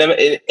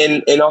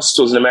in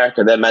hospitals in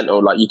America, they're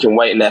mental. You can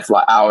wait in there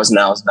for hours and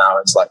hours and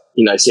hours.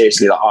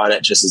 Seriously, Iron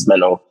Actress is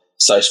mental,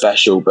 so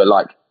special. But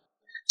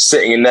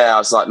sitting in there, I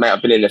was like, mate,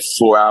 I've been in there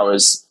for 4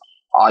 hours.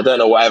 I don't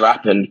know whatever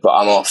happened, but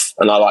I'm off.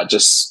 And I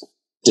just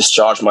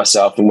discharged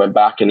myself and went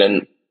back. And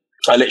then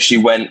I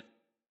literally went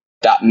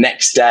that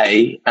next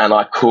day and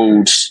I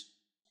called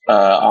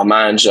our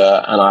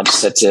manager and I just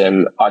said to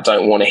him, I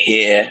don't want to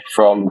hear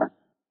from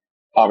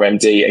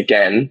RMD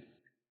again.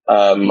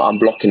 I'm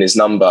blocking his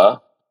number.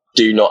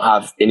 Do not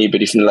have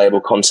anybody from the label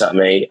contact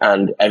me,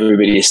 and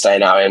everybody is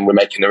staying out and we're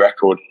making the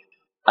record.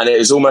 And it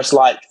was almost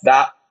like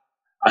that.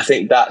 I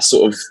think that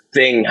sort of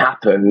thing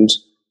happened.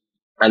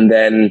 And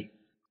then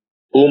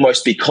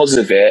almost because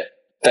of it,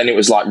 then it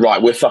was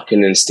right, we're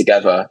fucking this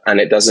together and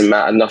it doesn't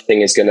matter.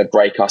 Nothing is going to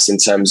break us in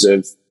terms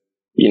of,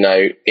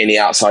 any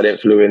outside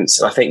influence.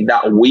 And I think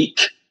that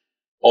week,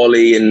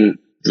 Ollie and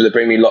the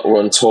Bring Me Luck were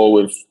on tour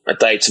with a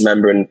Data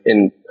member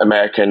in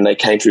America, and they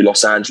came through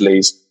Los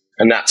Angeles.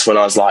 And that's when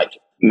I was like,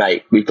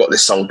 mate, we've got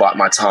this song, Bite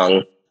My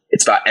Tongue.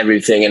 It's about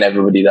everything and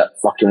everybody that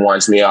fucking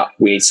winds me up.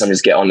 We need somebody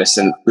to get on this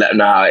and let them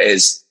know how it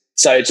is.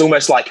 So it's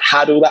almost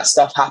had all that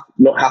stuff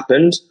not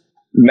happened,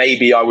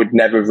 maybe I would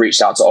never have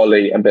reached out to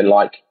Ollie and been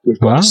like, we've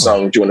got a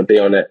song, do you want to be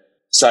on it?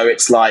 So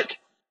it's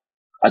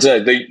I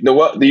don't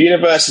know, the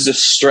universe is a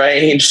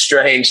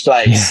strange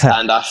place. Yeah.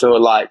 And I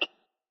feel like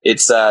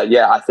it's,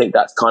 I think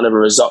that's kind of a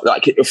result,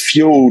 it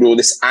fueled all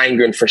this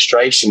anger and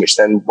frustration, which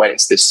then went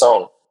into this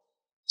song.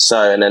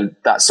 So, and then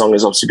that song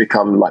has obviously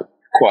become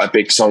quite a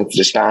big song for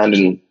this band.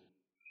 And,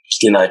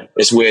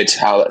 it's weird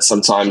how that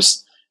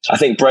sometimes, I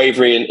think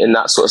bravery in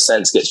that sort of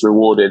sense gets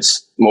rewarded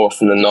more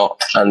often than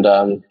not. And,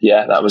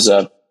 that was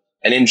an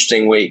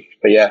interesting week,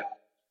 but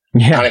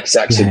panic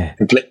attacks are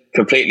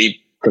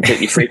completely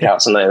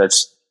freakouts, and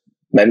that's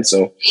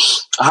mental.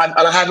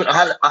 I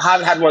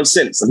haven't had one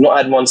since. I've not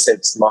had one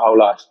since my whole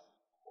life.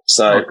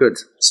 So good.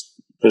 It's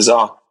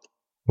bizarre.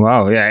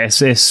 Wow, yeah,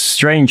 it's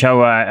strange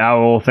how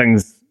all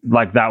things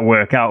like that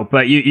work out.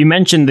 But you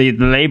mentioned the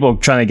label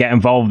trying to get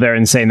involved there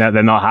and saying that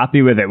they're not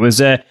happy with it. Was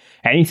there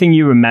anything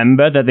you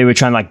remember that they were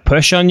trying to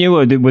push on you,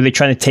 or were they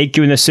trying to take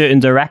you in a certain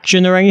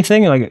direction or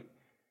anything?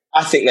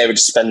 I think they were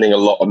just spending a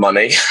lot of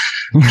money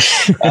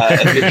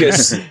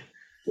because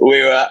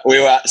we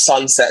were at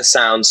Sunset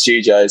Sound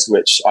Studios,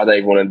 which I don't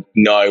even want to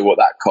know what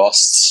that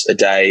costs a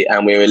day,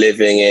 and we were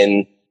living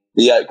in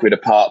the Oakwood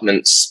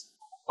Apartments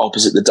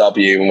opposite the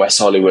W in West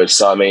Hollywood.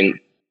 So I mean,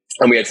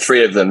 and we had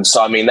 3 of them.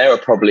 So I mean, they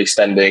probably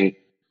spent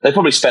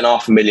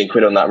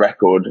 £500,000 on that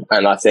record,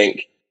 and I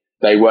think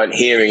they weren't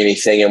hearing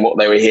anything, and what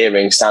they were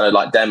hearing sounded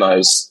like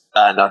demos,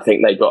 and I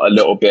think they got a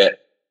little bit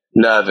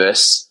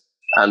nervous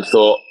and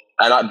thought.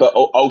 But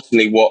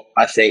ultimately, what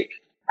I think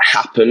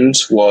happened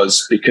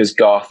was because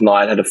Garth and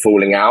I had a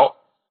falling out,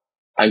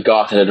 and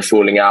Garth had a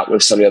falling out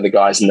with some of the other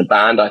guys in the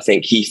band. I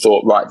think he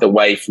thought, right, the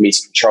way for me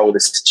to control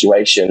this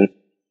situation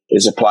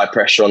is apply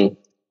pressure on.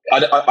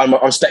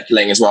 I'm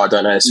speculating as well. I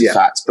don't know this for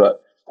fact,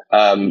 but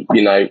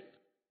you know,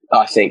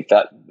 I think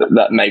that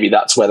maybe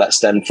that's where that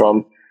stemmed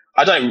from.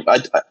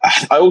 I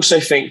also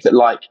think that,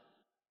 like,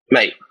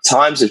 mate,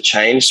 times have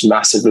changed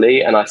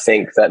massively, and I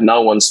think that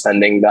no one's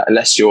spending that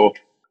unless you're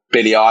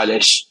Billie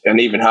Eilish,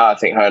 and even her, I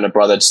think her and her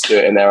brother just do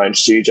it in their own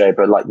studio.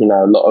 But like, you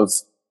know, a lot of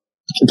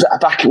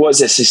back, what is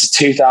this? This is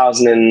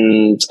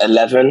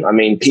 2011. I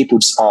mean, people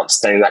just aren't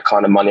spending that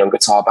kind of money on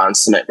guitar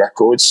bands to make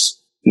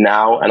records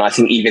now. And I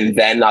think even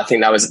then, I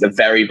think that was at the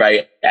very,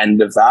 very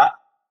end of that.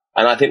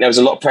 And I think there was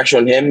a lot of pressure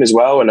on him as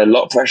well, and a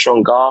lot of pressure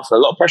on Garth, and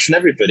a lot of pressure on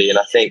everybody. And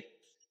I think,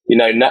 you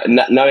know,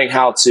 knowing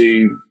how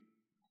to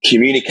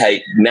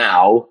communicate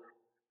now,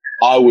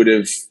 I would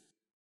have,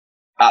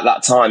 at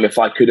that time, if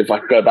I could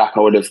go back, I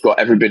would have got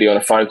everybody on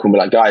a phone call and be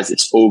like, guys,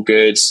 it's all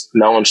good.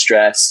 No one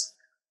stress.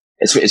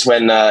 It's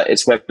when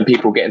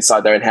people get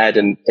inside their own head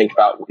and think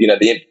about, you know,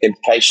 the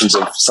implications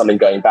of something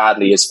going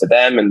badly is for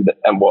them and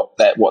what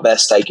their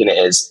stake in it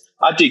is.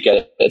 I do get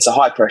it. It's a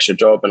high pressure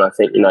job. And I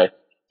think, you know,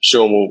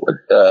 Sean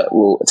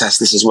will attest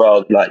this as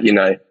well. Like, you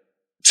know,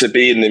 to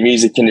be in the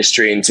music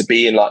industry and to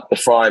be in like the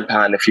frying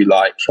pan, if you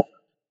like,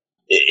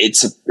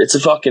 it's a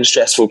fucking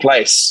stressful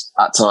place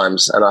at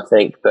times. And I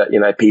think that, you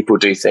know, people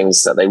do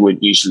things that they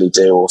wouldn't usually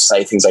do or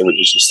say things they wouldn't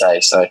usually say.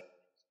 So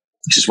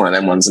it's just one of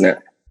them ones, isn't it?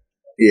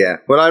 Yeah.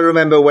 Well, I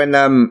remember when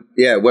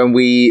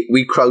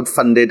we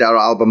crowdfunded our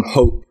album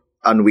Hope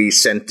and we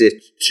sent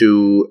it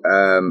to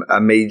a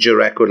major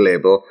record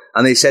label,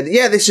 and they said,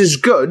 yeah, this is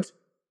good.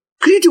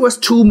 Could you do us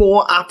 2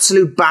 more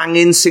absolute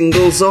banging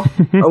singles though?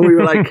 And we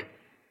were like,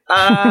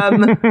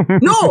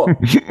 no,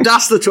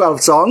 that's the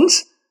 12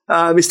 songs.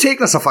 It's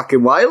taken us a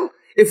fucking while.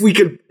 If we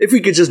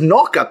could just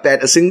knock up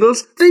better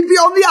singles, they'd be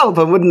on the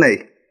album, wouldn't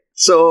they?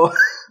 So,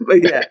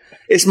 but yeah,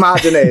 it's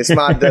mad, isn't it? It's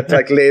mad that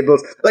like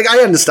labels, like I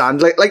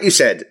understand, like you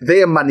said,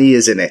 their money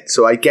is in it,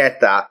 so I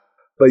get that.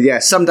 But yeah,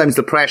 sometimes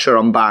the pressure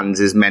on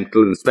bands is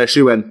mental,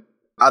 especially when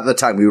at the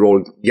time we were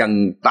all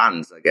young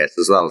bands, I guess,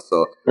 as well.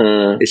 So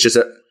it's just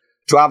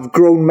to have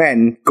grown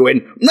men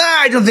going, nah,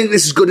 I don't think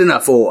this is good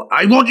enough, or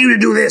I want you to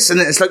do this, and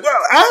it's like,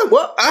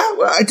 well,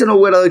 I don't know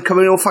where I'm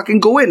coming or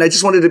fucking going. I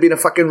just wanted to be in a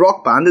fucking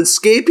rock band and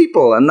scare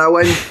people, and now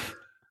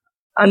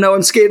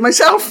I'm scared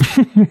myself.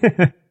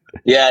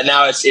 Yeah,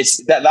 now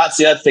it's that's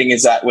the other thing,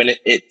 is that when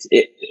it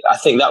I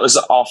think that was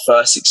our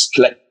first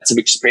collective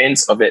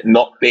experience of it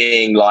not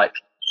being like,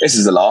 this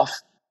is a laugh.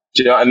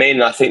 Do you know what I mean?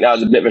 And I think that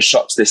was a bit of a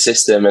shock to the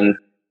system. And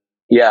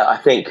yeah, I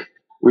think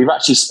we've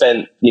actually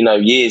spent, you know,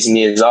 years and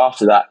years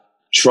after that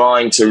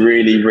trying to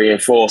really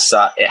reinforce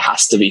that it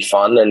has to be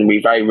fun, and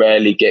we very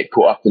rarely get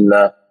caught up in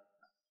the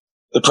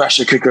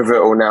pressure cooker of it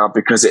all now,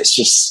 because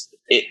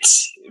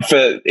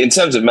in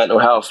terms of mental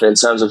health, in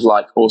terms of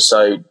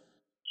also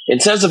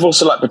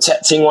like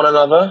protecting one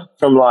another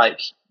from like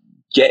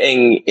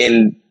getting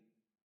in,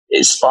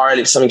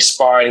 something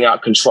spiraling out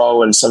of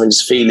control and something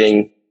just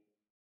feeling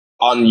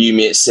You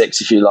Me at 6,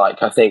 if you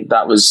like. I think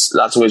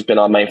that's always been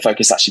our main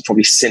focus, actually,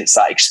 probably since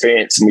that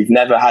experience. And we've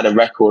never had a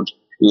record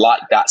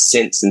like that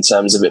since, in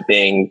terms of it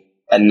being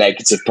a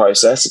negative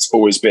process. It's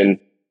always been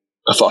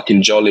a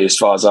fucking jolly as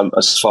far as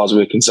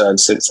we're concerned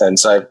since then.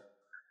 So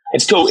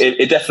it's cool.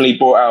 It definitely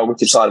brought out a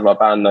wicked side of our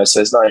band, though. So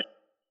there's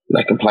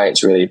no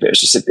complaints really, but it's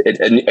just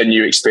a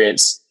new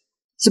experience.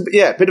 So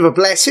yeah, a bit of a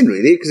blessing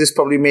really, because it's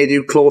probably made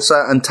you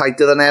closer and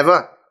tighter than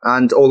ever.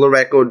 And all the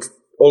records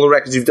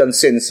you've done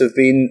since have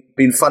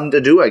been fun to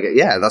do, I guess.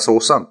 Yeah, that's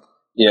awesome.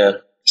 Yeah,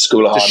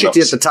 School of Hard Knocks.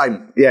 Just shitty at the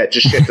time. Yeah,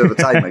 just shit at the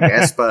time, I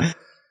guess. But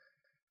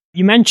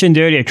you mentioned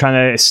earlier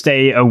trying to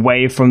stay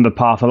away from the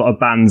path a lot of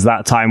bands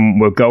that time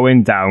were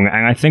going down.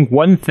 And I think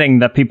one thing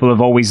that people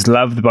have always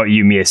loved about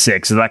You Me at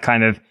 6 is that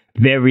kind of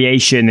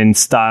variation in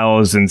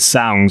styles and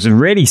sounds. And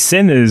really,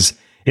 Sinners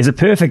is a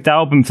perfect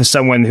album for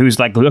someone who's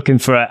like looking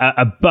for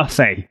a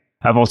buffet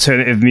of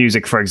alternative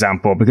music, for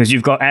example, because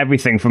you've got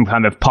everything from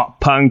kind of pop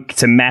punk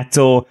to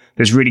metal.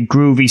 There's really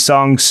groovy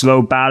songs,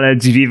 slow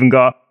ballads. You've even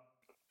got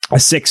a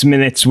 6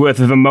 minutes worth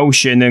of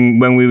emotion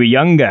and When We Were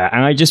Younger.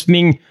 And I just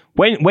mean,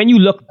 when you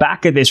look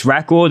back at this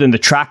record and the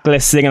track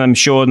listing, and I'm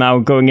sure now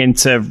going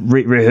into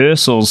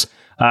rehearsals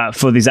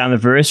for these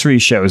anniversary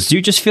shows, do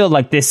you just feel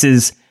like this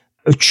is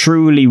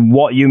truly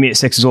what You Me at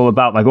 6 is all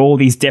about? Like all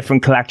these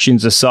different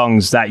collections of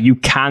songs that you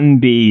can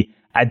be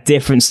a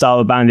different style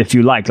of band if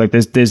you like. Like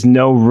there's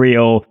no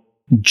real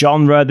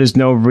genre. There's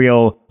no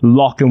real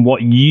lock in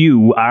what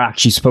you are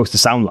actually supposed to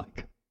sound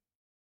like.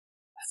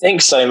 I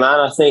think so, man.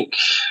 I think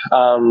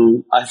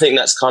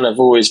that's kind of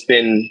always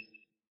been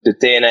the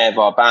DNA of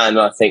our band.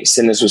 I think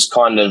Sinners was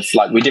kind of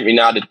like, we didn't really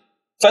know how to...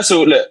 First of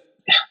all, look,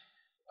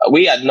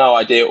 we had no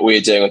idea what we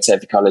were doing on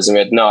Tape of Colours, and we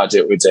had no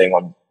idea what we were doing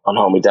on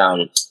Hold Me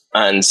Down.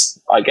 And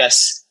I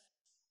guess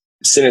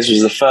Sinners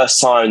was the first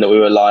time that we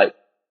were like,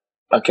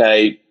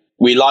 okay,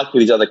 we like all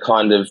these other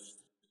kind of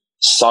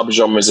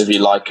subgenres, if you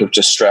like, of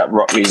just straight up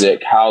rock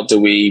music. How do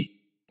we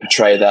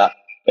portray that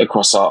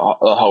across our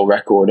whole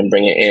record and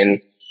bring it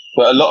in?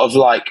 But a lot of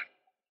like,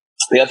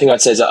 the other thing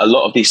I'd say is that a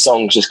lot of these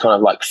songs just kind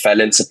of like fell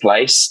into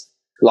place.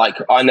 Like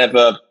I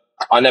never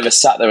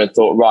sat there and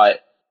thought, right,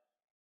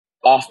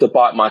 after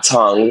Bite My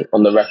Tongue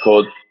on the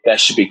record, there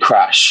should be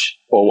Crash,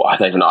 or I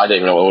don't even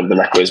know what order the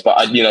record is, but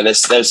I know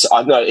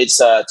it's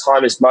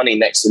Time Is Money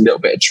next to A Little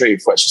Bit of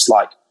Truth, where it's just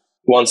like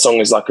one song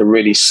is like a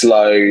really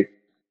slow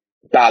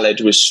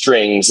ballad with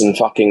strings and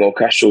fucking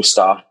orchestral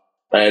stuff,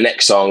 and the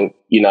next song,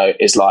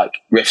 is like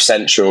riff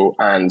central,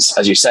 and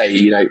as you say,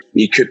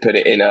 you could put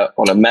it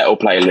on a metal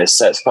playlist.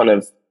 So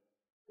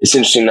it's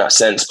interesting in that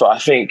sense. But I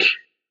think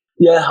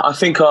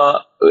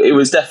it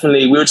was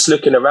definitely, we were just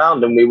looking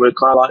around and we were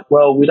kind of like,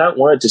 well, we don't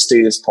want to just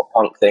do this pop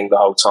punk thing the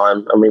whole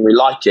time. I mean, we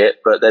like it,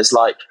 but there's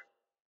like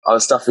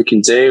other stuff we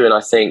can do. And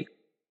I think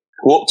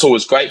Warped Tour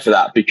was great for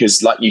that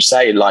because, like you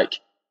say, that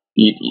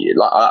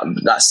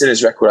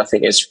Sinners record, I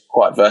think, is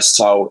quite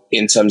versatile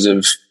in terms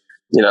of,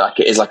 like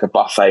it is like a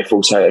buffet for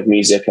alternative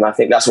music. And I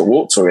think that's what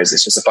Warped Tour is.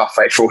 It's just a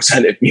buffet for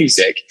alternative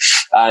music.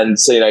 And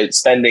so,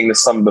 spending the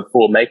summer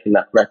before making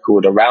that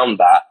record around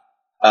that,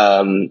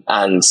 and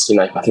I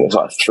think it was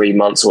like 3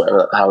 months or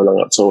whatever, how long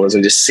that tour was,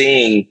 and just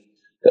seeing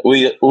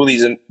all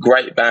these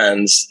great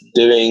bands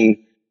doing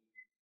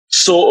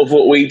sort of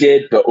what we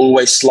did, but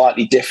always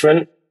slightly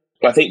different.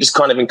 I think just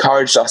kind of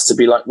encouraged us to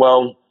be like,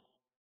 well,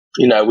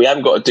 we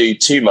haven't got to do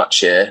too much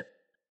here.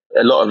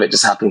 A lot of it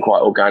just happened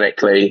quite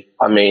organically.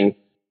 I mean,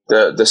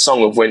 the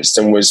Song of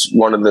Winston was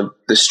one of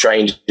the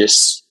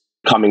strangest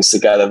comings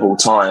together of all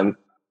time.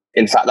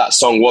 In fact, that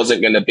song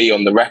wasn't going to be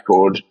on the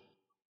record,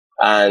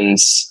 and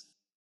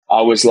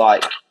I was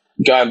like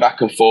going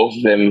back and forth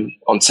with him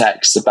on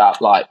text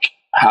about like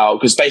how,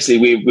 because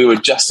basically we were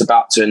just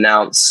about to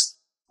announce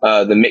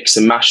the Mix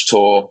and Mash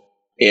tour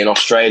in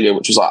Australia,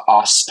 which was like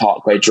us,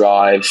 Parkway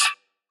Drive,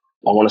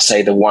 I want to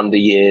say the Wonder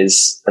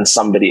Years, and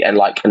some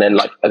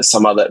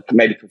other,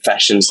 maybe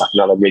Confessions, like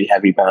another really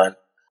heavy band.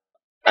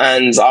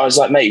 And I was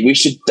like, mate, we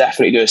should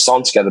definitely do a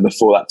song together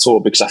before that tour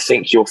because I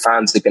think your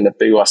fans are going to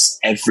boo us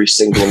every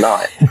single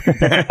night.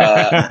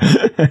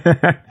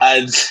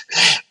 And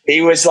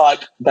he was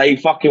like, they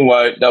fucking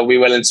won't. They'll be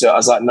willing to. I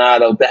was like, nah,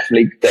 they'll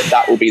definitely,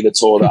 that will be the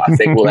tour that I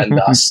think will end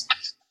us.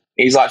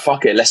 He's like,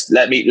 fuck it,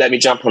 let me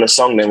jump on a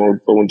song, then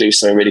we'll do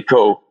something really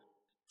cool.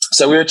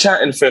 So we were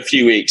chatting for a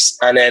few weeks,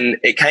 and then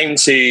it came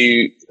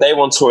to, they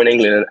were on tour in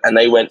England, and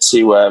they went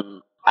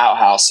to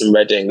Outhouse in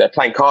Reading. They're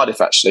playing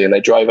Cardiff actually, and they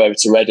drove over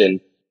to Reading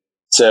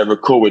to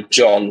record with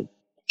John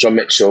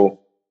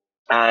Mitchell.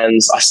 And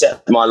I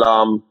set my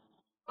alarm.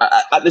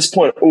 At this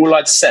point, all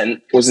I'd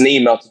sent was an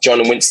email to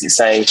John and Winston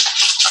saying,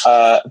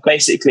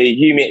 basically,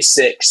 You Me at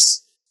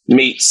 6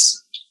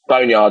 meets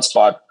Boneyards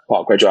by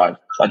Parkway Drive.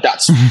 Like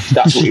that's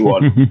what we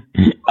want.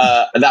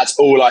 That's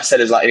all I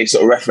said as like any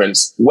sort of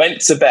reference.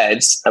 Went to bed,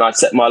 and I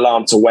set my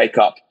alarm to wake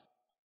up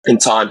in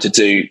time to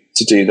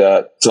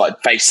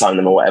like FaceTime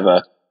them or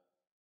whatever.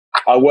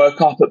 I woke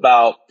up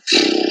about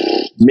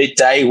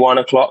midday, 1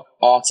 o'clock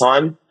our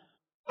time,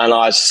 and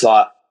I was just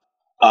like,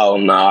 oh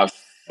no, I've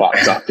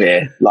fucked up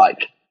here.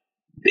 Like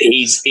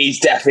he's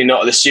definitely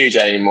not at the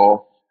studio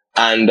anymore.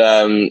 And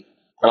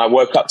I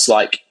woke up to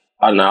like,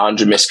 I don't know,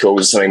 100 missed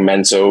calls or something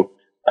mental.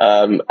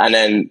 And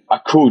then I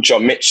called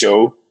John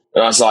Mitchell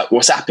and I was like,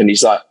 what's happened?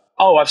 He's like,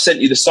 oh, I've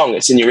sent you the song.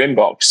 It's in your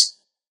inbox.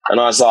 And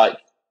I was like,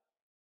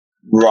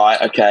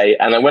 right, okay.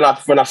 And then when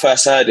I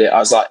first heard it, I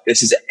was like,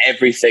 this is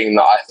everything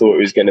that I thought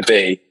it was going to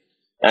be.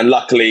 And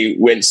luckily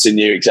Winston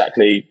knew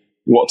exactly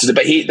what to do.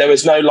 But there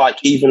was no like,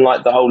 even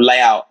like the whole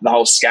layout, the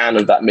whole scan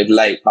of that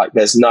mid-late, like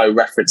there's no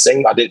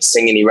referencing. I didn't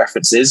sing any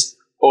references.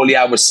 All he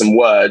had was some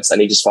words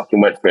and he just fucking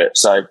went for it.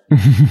 So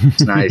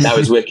nice. That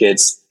was wicked.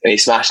 And he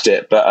smashed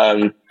it.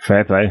 But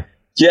fair play.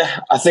 Yeah,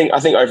 I think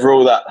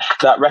overall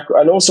that record,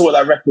 and also what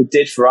that record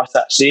did for us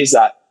actually is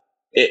that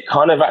it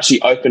kind of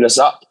actually opened us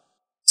up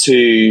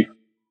to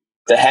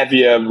the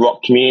heavier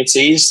rock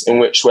communities, in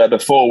which where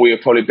before we were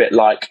probably a bit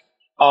like,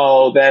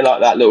 oh, they're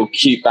like that little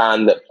cute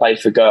band that play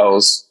for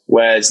girls.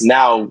 Whereas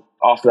now,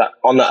 after that,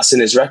 on that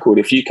Sinners record,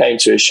 if you came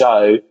to a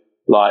show,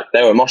 like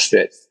there were mosh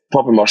pits,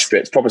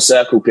 proper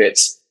circle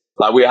pits.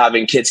 Like we were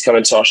having kids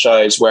coming to our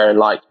shows wearing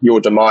like Your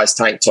Demise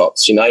tank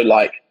tops,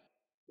 like,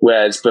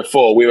 whereas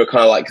before we were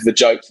kind of like the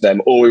joke to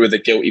them, or we were the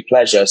guilty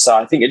pleasure. So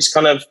I think it just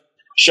kind of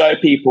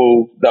showed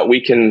people that we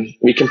can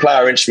play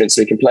our instruments,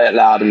 we can play it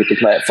loud and we can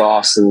play it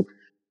fast. And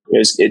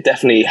it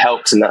definitely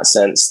helped in that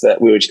sense that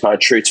we were just kind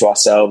of true to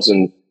ourselves,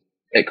 and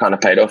it kind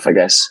of paid off, I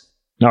guess.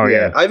 Oh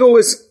yeah. I've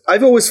always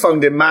I've always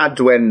found it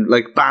mad when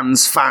like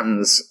bands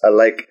fans are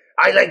like,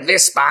 I like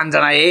this band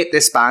and I hate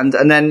this band,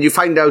 and then you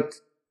find out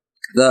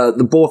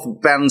the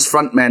both bands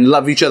frontmen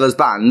love each other's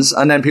bands,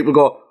 and then people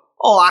go,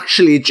 oh,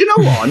 actually, do you know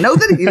what? Now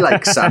that he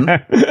likes them,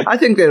 I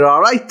think they're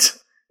all right.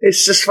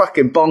 It's just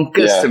fucking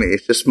bonkers to me.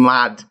 It's just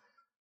mad.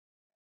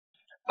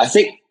 I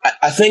think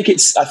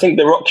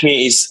the rock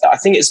community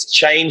it's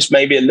changed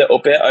maybe a little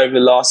bit over the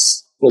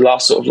last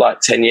sort of like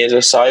 10 years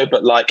or so,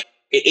 but like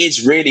it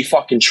is really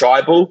fucking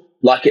tribal.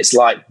 Like it's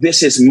like,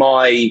 this is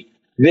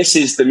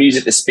the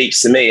music that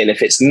speaks to me. And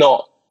if it's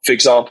not, for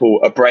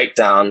example, a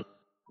breakdown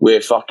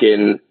with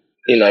fucking,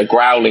 you know,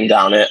 growling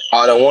down it,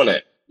 I don't want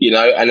it, you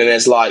know? And then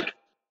there's like,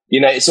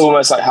 you know, it's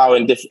almost like how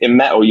in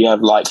metal you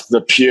have like the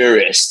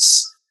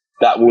purists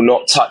that will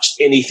not touch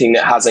anything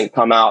that hasn't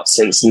come out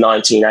since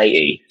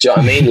 1980. Do you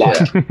know what I mean? Like,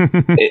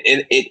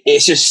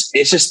 it's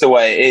just the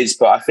way it is.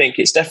 But I think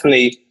it's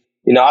definitely,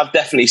 you know, I've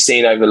definitely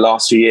seen over the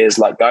last few years,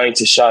 like going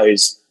to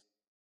shows,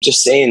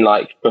 just seeing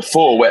like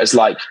before where it's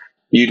like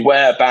you'd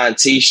wear a band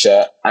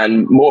t-shirt,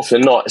 and more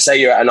often than not, say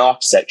you're at an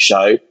Architect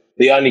show,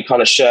 the only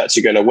kind of shirts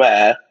you're going to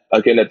wear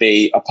are going to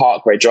be a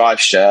Parkway Drive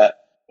shirt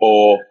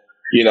or,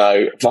 you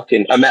know,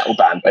 fucking a metal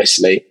band,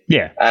 basically.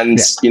 Yeah. And,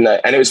 you know,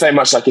 and it was very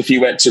much like if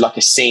you went to like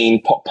a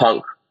scene pop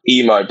punk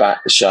emo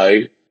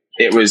show,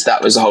 that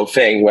was the whole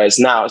thing. Whereas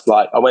now it's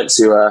like, I went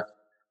to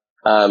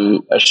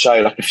a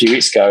show like a few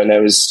weeks ago, and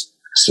there was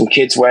some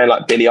kids wearing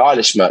like Billie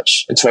Eilish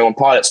merch and 21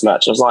 Pilots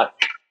merch. I was like,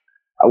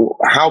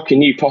 how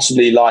can you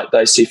possibly like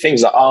those two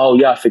things? Like, oh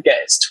yeah, I forget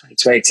it's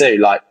 2022.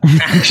 Like,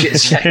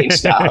 shit's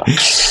changed now,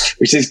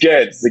 which is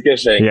good. It's a good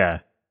thing. Yeah.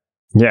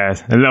 Yeah,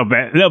 a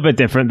little bit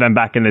different than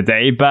back in the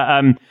day, but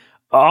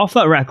off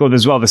that record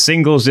as well, the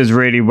singles did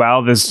really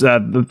well. There's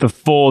the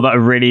four that are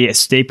really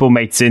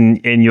staplemates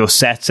in your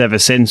sets ever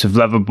since, with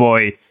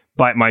Loverboy,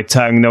 Bite My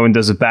Tongue, No One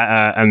Does It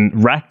Better,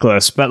 and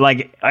Reckless. But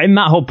like in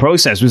that whole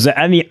process, was there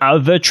any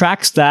other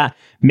tracks that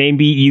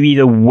maybe you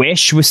either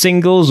wish were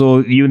singles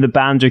or you and the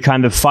band are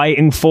kind of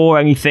fighting for?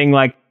 Anything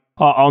like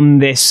on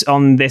this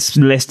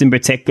list in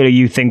particular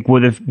you think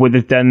would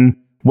have done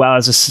well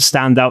as a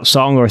standout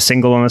song or a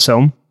single on its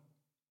own?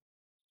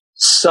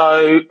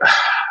 So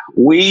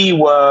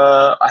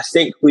I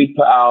think we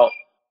put out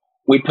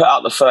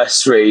the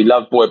first three,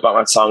 Love Boy, Bite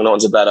My Tongue, No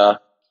One's It Better.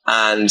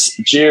 And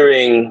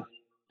during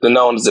the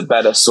No One's It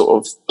Better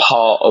sort of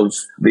part of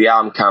the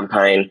album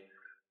campaign,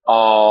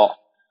 our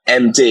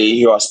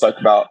MD, who I spoke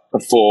about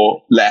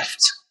before,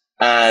 left.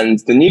 And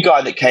the new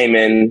guy that came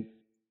in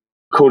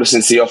called us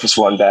into the office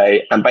one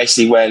day and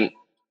basically went,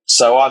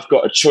 so I've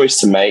got a choice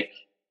to make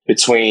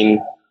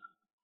between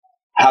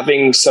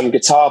having some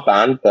guitar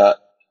band that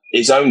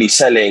is only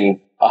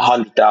selling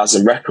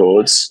 100,000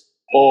 records,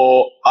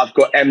 or I've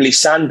got Emily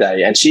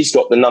Sandé and she's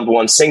got the number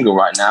one single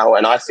right now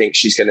and I think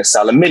she's going to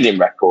sell 1 million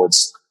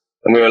records.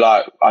 And we were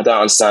like, I don't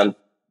understand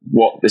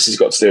what this has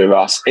got to do with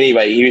us.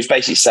 Anyway, he was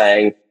basically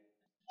saying,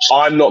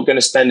 I'm not going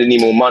to spend any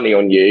more money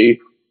on you,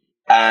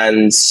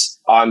 but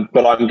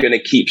I'm going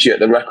to keep you at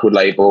the record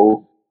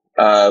label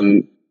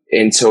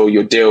until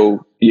your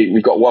deal,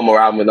 we've got one more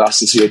album with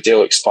us until your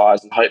deal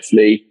expires, and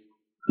hopefully,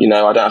 you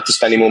know, I don't have to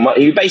spend any more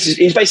money. He's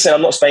basically saying,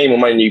 I'm not spending more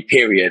money on you,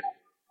 period.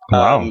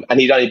 Wow. And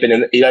he'd only been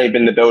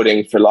in the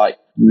building for like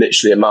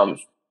literally a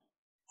month.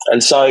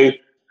 And so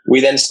we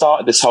then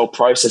started this whole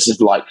process of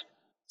like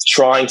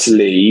trying to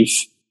leave.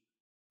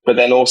 But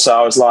then also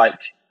I was like,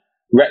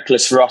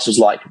 Reckless for us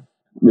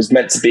was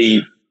meant to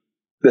be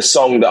the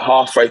song that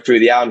halfway through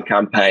the album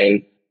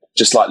campaign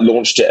just like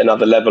launched it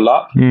another level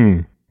up.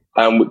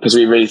 Because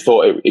we really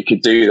thought it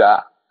could do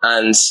that.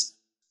 And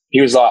he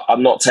was like,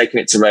 I'm not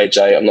taking it to Ray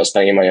J. I'm not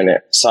spending money on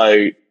it.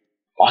 So,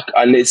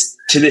 and it's,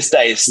 to this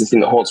day, it's the thing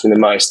that haunts me the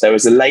most. There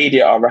was a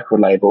lady at our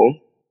record label.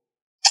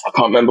 I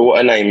can't remember what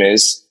her name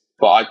is,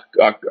 but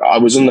I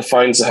was on the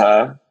phone to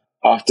her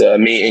after a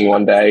meeting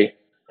one day,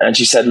 and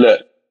she said,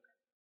 look,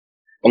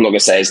 I'm not going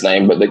to say his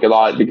name, but the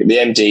guy, the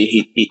MD,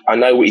 he I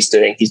know what he's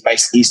doing. He's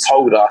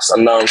told us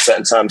on no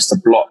uncertain terms to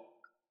block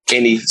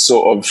any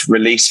sort of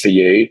release for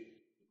you.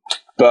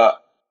 But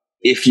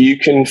if you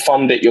can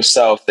fund it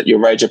yourself, that your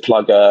radio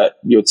plugger,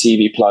 your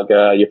TV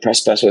plugger, your press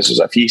specialist,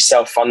 if you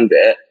self-fund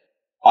it,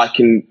 I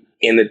can,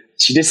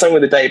 she did something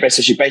with the database,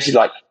 so she basically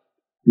like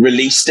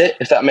released it,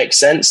 if that makes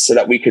sense, so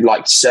that we could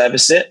like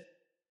service it.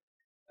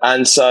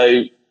 And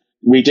so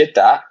we did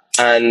that,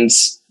 and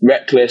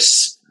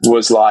Reckless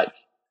was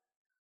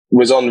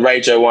on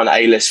Radio 1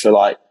 A-list for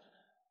like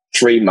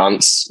 3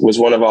 months, was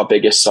one of our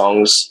biggest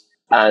songs.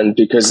 And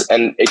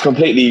it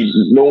completely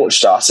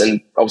launched us. And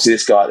obviously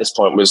this guy at this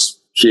point was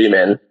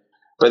fuming.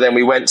 But then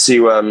we went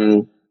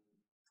to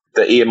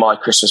the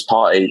EMI Christmas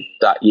party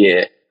that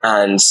year.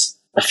 And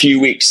a few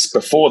weeks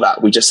before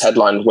that, we just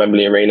headlined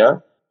Wembley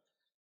Arena.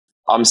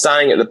 I'm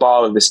standing at the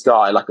bar with this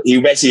guy. Like, he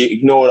basically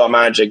ignored our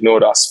manager,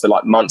 ignored us for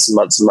like months and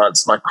months and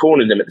months. And I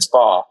cornered him at this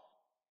bar.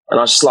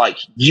 And I was just like,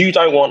 you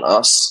don't want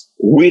us.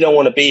 We don't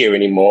want to be here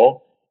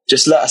anymore.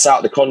 Just let us out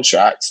of the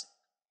contract.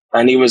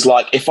 And he was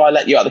like, if I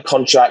let you out of the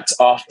contract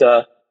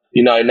after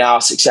now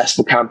a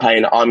successful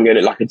campaign, I'm going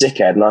to look like a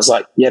dickhead. And I was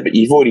like, yeah, but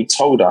you've already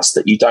told us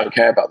that you don't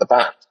care about the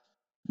band.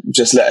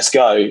 Just let us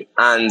go.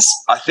 And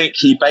I think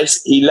he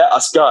let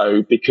us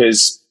go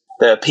because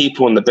there are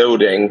people in the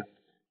building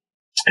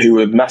who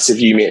were massive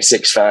You Me at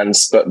Six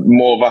fans, but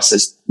more of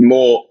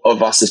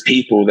us as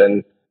people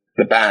than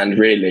the band,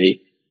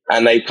 really.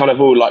 And they kind of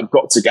all like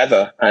got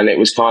together, and it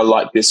was kind of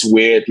like this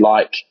weird,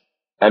 like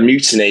a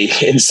mutiny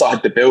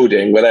inside the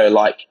building where they were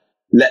like,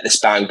 let this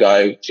band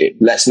go.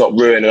 Let's not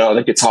ruin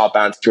another guitar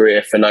band's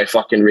career for no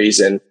fucking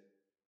reason.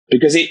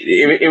 Because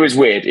it was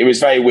weird. It was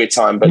a very weird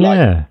time, but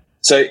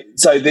so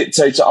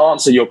to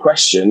answer your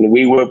question,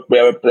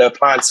 there were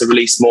plans to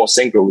release more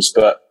singles,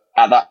 but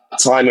at that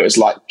time it was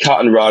like cut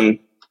and run,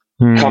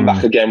 come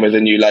back again with a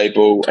new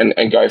label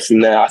and go from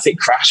there. I think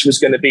Crash was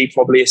going to be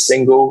probably a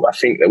single. I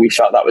think that we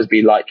felt that would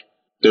be like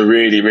the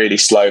really, really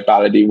slow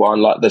ballady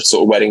one, like the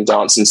sort of wedding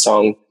dancing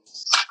song.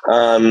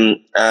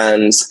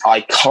 And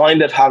I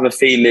kind of have a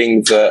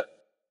feeling that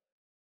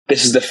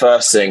this is the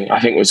first thing I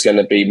think was going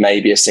to be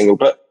maybe a single,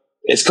 but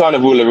it's kind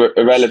of all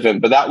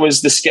irrelevant. But that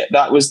was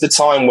the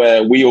time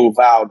where we all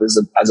vowed as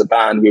a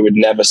band we would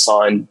never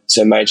sign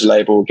to a major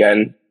label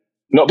again.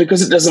 Not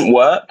because it doesn't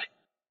work,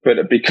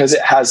 but because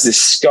it has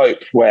this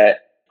scope where it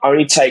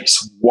only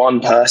takes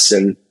one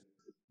person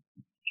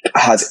that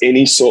has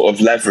any sort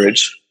of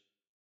leverage,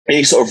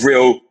 any sort of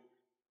real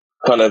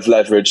kind of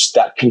leverage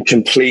that can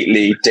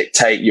completely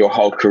dictate your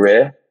whole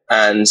career.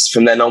 And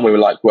from then on, we were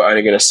like, we're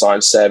only going to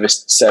sign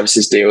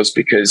services deals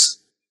because,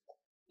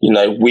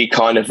 we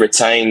kind of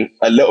retain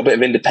a little bit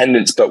of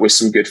independence, but with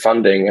some good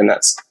funding. And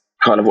that's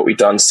kind of what we've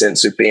done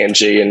since with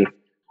BMG and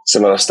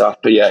some other stuff.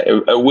 But yeah,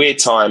 a weird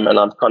time. And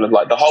I'm kind of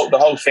like the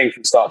whole thing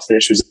from start to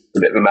finish was a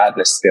bit of a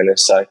madness, to be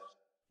honest.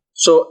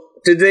 So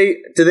did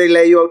they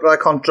lay you out of that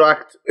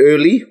contract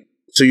early?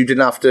 So you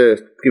didn't have to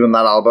give them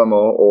that album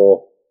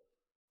or?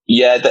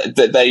 Yeah,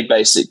 they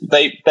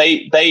basically,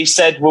 they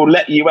said, we'll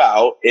let you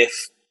out if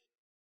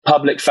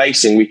public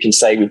facing, we can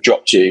say we've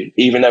dropped you,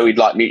 even though we'd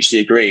like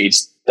mutually agreed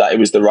that it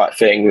was the right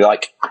thing.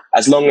 Like,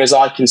 as long as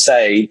I can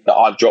say that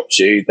I've dropped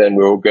you, then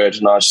we're all good.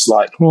 And I was just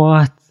like,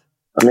 what?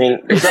 I mean,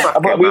 we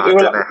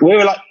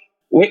were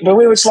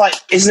like,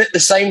 isn't it the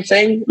same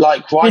thing?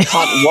 Like, why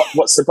can't,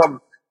 what's the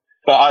problem?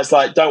 But I was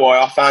like, don't worry,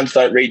 our fans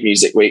don't read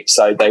Music Week,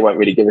 so they won't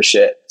really give a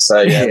shit.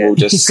 So yeah, we'll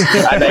just,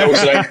 and they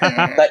also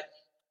don't,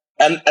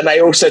 and they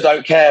also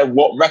don't care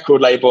what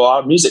record label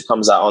our music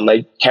comes out on.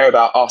 They care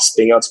about us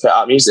being able to put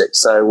out music.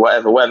 So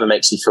whatever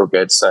makes you feel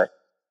good. So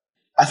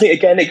I think,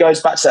 again, it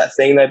goes back to that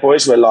thing there,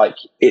 boys, where like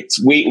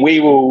we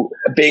will,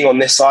 being on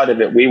this side of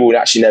it, we will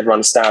actually never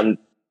understand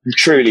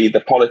truly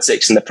the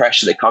politics and the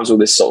pressure that comes with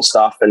this sort of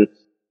stuff. And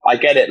I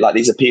get it. Like,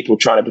 these are people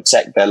trying to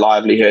protect their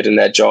livelihood and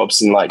their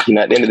jobs. And like,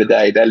 at the end of the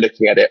day, they're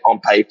looking at it on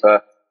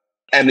paper.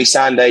 Emily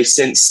Sandé,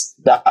 since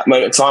that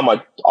moment in time,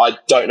 I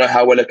don't know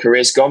how well her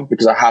career's gone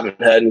because I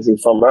haven't heard anything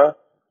from her.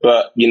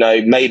 But,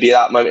 maybe at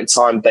that moment in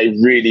time, they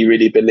really,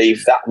 really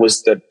believe that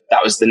was the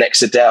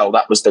next Adele.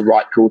 That was the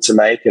right call to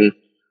make. And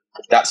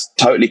that's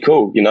totally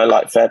cool,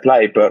 like, fair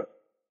play. But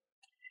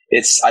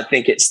I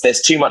think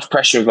there's too much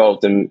pressure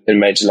involved in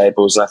major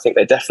labels. And I think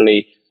they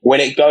definitely, when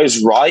it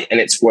goes right and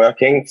it's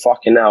working,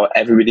 fucking hell,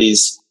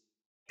 everybody's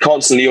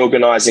constantly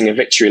organising a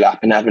victory lap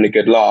and having a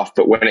good laugh.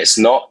 But when it's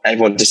not,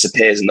 everyone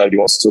disappears and nobody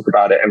wants to talk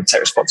about it and take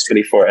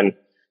responsibility for it. And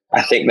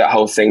I think that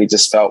whole thing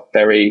just felt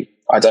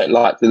I don't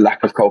like the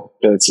lack of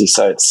culpability.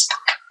 So it's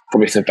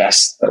probably for the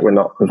best that we're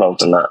not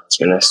involved in that,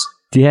 to be honest.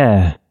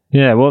 Yeah.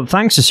 Yeah, well,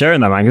 thanks for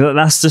sharing that, man, because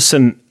that's just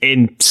some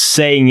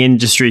insane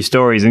industry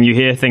stories, and you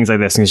hear things like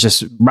this, and it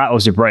just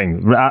rattles your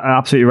brain,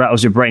 absolutely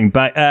rattles your brain.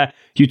 But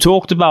you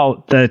talked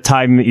about the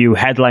time that you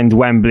headlined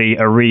Wembley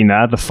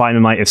Arena, the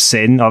final night of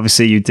Sin.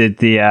 Obviously, you did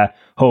the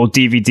whole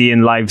DVD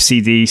and live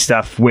CD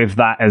stuff with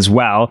that as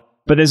well.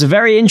 But there's a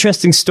very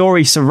interesting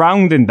story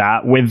surrounding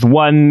that with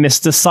one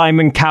Mr.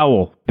 Simon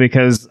Cowell,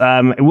 because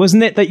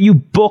wasn't it that you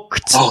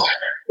booked... Oh.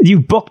 You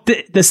booked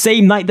it the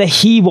same night that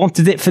he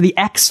wanted it for the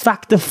X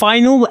Factor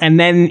final, and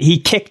then he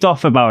kicked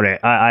off about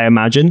it, I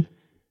imagine.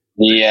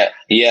 Yeah.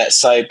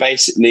 So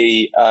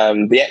basically,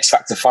 the X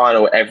Factor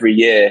final every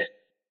year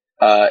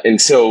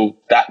until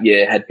that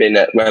year had been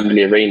at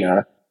Wembley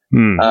Arena.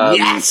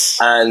 Yes,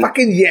 and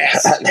fucking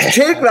yes,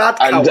 take that,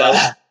 Cowell.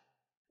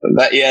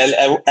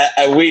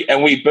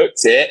 And we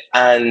booked it,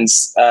 and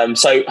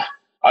so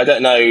I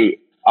don't know,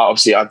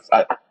 obviously,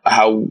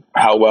 how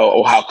well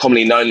or how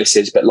commonly known this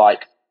is, but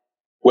like,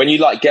 when you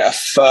like get a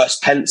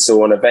first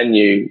pencil on a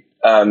venue,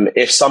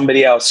 if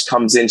somebody else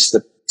comes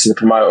into the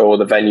promoter or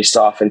the venue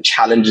staff and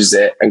challenges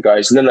it and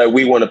goes, no,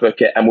 we want to book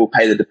it and we'll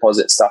pay the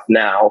deposit stuff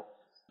now,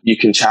 you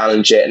can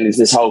challenge it. And there's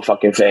this whole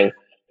fucking thing.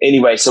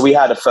 Anyway, so we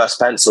had a first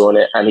pencil on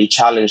it and he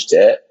challenged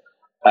it.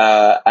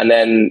 And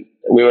then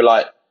we were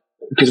like,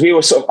 because we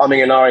were sort of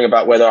umming and ahhing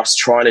about whether us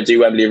trying to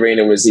do Wembley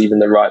Arena was even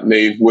the right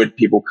move. Would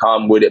people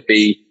come? Would it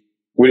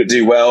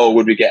do well? Or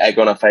would we get egg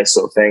on our face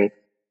sort of thing?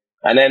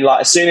 And then, like,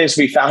 as soon as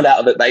we found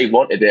out that they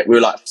wanted it, we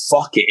were like,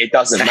 fuck it, it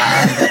doesn't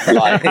matter.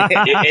 Like,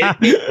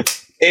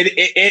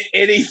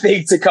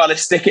 anything to kind of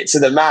stick it to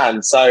the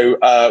man.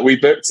 So we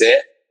booked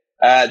it.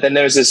 Then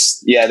there was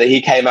this,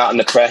 he came out in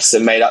the press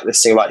and made up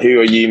this thing like, who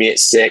are you, me at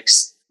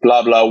 6,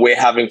 blah, blah. We're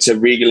having to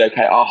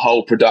relocate our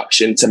whole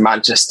production to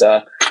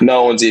Manchester.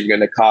 No one's even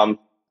going to come.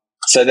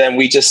 So then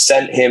we just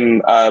sent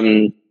him,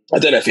 I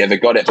don't know if he ever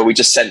got it, but we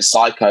just sent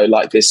Psycho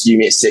like this You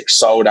Me at 6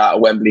 sold out a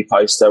Wembley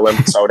poster.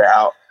 Wembley sold it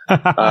out.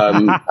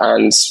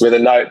 And with a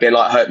note being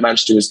like, hope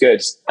Manchester was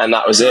good. And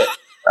that was it.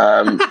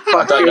 I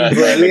don't know if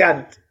they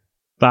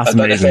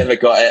ever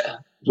got it.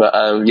 But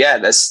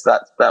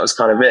that was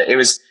kind of it. It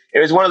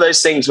was one of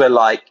those things where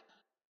like,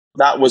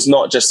 that was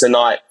not just a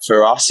night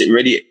for us. It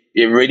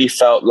really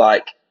felt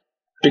like,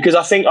 because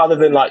I think other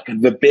than like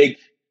the big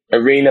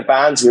arena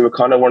bands, we were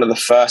kind of one of the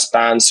first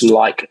bands from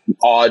like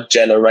our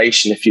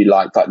generation, if you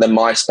like the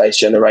MySpace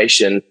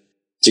generation,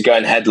 to go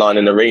and headline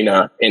an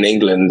arena in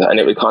England. And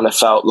it kind of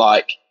felt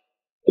like,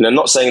 I'm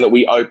not saying that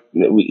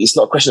it's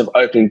not a question of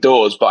opening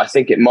doors, but I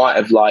think it might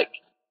have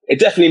it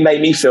definitely made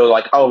me feel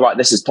like, oh, right,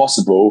 this is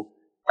possible.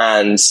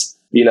 And,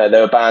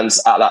 there were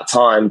bands at that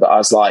time that I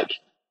was like,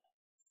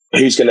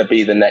 who's going to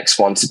be the next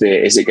one to be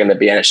it? Is it going to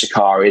be Ennett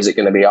Shikari? Is it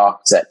going to be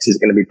Architects? Is it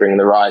going to be Bring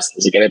the Rise?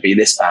 Is it going to be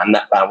this band,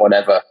 that band,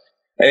 whatever?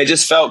 And it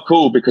just felt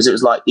cool because it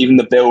was like, even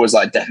the bill was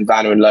like Death and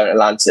Vanna and Lone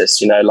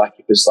Atlantis, it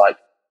was like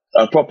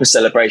a proper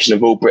celebration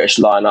of all British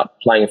lineup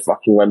playing a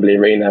fucking Wembley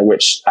Arena,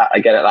 which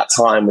again at that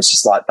time was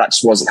just like, that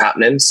just wasn't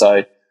happening.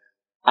 So,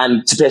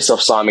 and to piss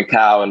off Simon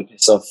Cowell and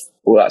piss off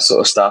all that sort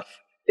of stuff,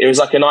 it was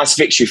like a nice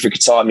victory for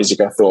guitar music,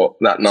 I thought,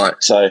 that night.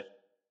 So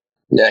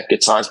yeah,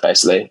 good times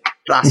basically.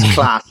 That's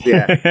class,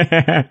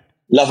 yeah.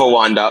 Love a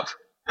wind up.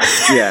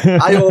 Yeah,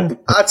 I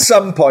hope at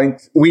some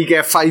point we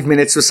get 5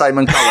 minutes with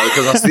Simon Cowell,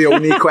 because that's the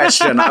only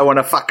question I want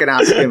to fucking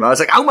ask him. I was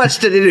like, how much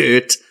did it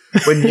hurt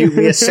when You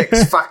Me at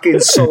 6 fucking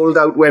sold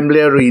out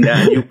Wembley Arena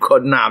and you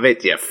couldn't have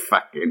it, you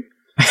fucking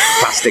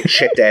plastic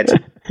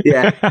shithead?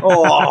 Yeah.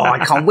 Oh,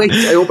 I can't wait.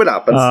 I hope it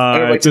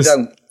happens. Just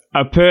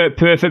a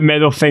perfect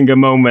middle finger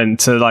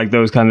moment to like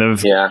those kind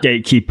of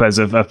gatekeepers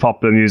of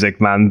popular music,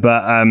 man.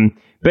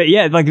 But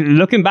yeah, like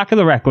looking back at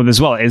the record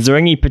as well, is there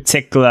any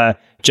particular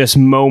just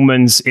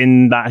moments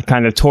in that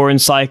kind of touring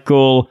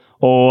cycle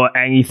or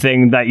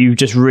anything that you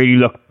just really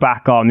look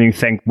back on and you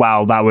think,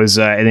 wow, that was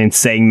an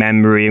insane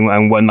memory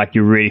and one like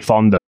you're really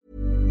fond of?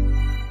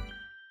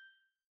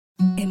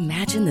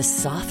 Imagine the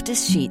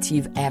softest sheets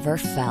you've ever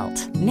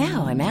felt.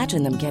 Now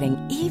imagine them getting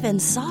even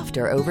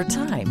softer over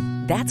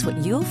time. That's what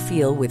you'll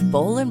feel with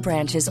Boll &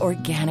 Branch's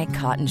organic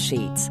cotton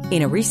sheets.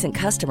 In a recent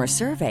customer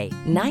survey,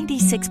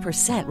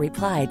 96%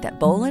 replied that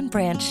Boll &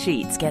 Branch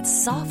sheets get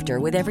softer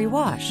with every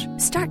wash.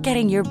 Start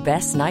getting your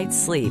best night's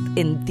sleep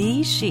in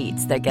these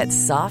sheets that get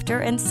softer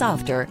and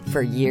softer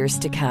for years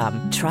to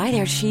come. Try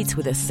their sheets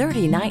with a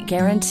 30-night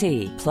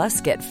guarantee. Plus,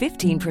 get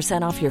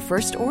 15% off your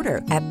first order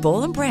at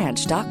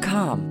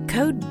bollandbranch.com.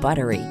 Code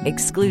BUTTERY.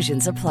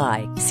 Exclusions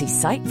apply. See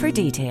site for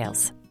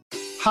details.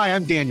 Hi,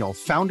 I'm Daniel,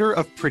 founder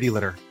of Pretty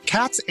Litter.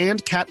 Cats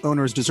and cat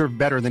owners deserve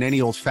better than any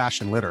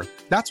old-fashioned litter.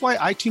 That's why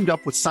I teamed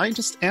up with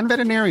scientists and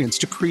veterinarians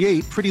to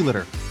create Pretty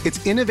Litter.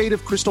 Its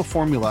innovative crystal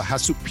formula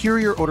has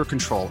superior odor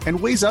control and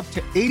weighs up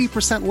to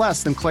 80%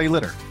 less than clay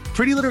litter.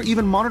 Pretty Litter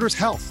even monitors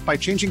health by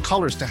changing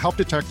colors to help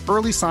detect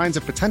early signs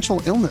of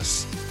potential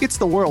illness. It's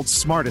the world's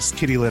smartest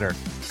kitty litter.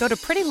 Go to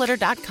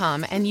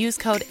prettylitter.com and use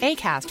code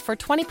ACAST for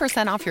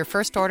 20% off your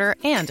first order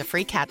and a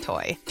free cat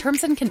toy.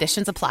 Terms and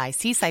conditions apply.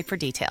 See site for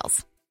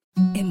details.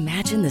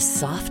 Imagine the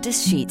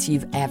softest sheets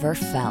you've ever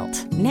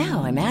felt.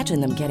 Now imagine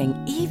them getting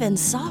even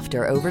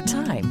softer over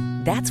time.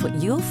 That's what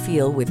you'll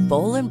feel with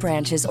Boll &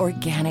 Branch's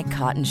organic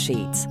cotton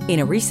sheets. In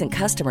a recent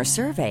customer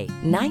survey,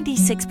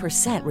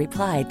 96%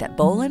 replied that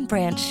Boll &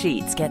 Branch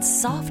sheets get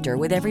softer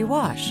with every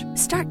wash.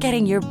 Start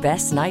getting your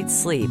best night's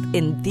sleep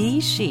in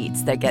these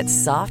sheets that get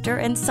softer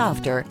and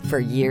softer for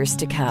years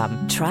to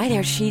come. Try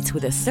their sheets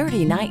with a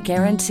 30-night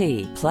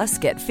guarantee. Plus,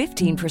 get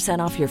 15%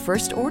 off your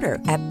first order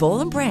at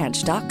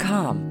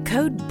bollandbranch.com.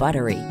 Code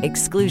BUTTERY.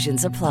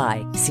 Exclusions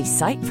apply. See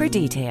site for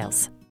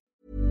details.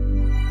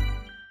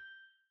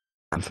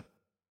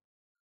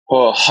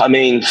 Well, I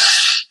mean,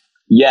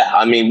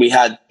 we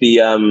had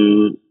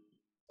the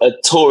a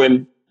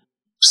touring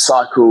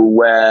cycle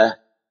where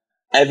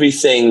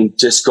everything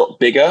just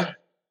got bigger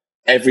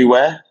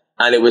everywhere,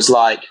 and it was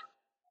like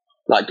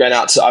going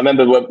out to. I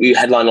remember when we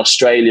headlined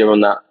Australia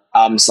on that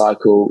album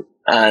cycle,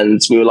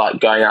 and we were like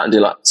going out and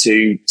doing like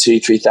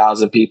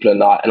 2,000-3,000 people a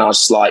night, and I was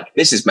just like,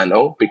 this is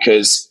mental,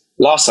 because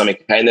last time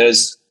it came there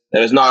was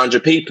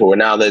 900 people, and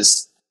now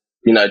there's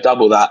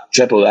double that,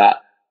 triple that.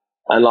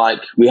 And like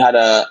we had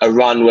a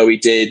run where we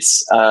did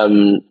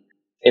in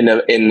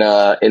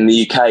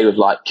the UK with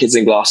like Kids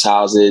in Glass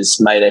Houses,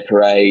 Mayday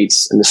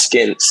Parades, and the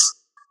Skints,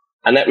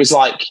 and it was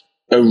like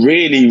a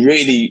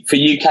really for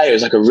UK it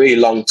was like a really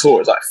long tour. It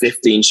was like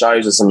 15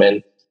 shows or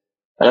something.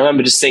 And I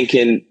remember just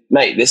thinking,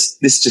 mate, this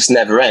just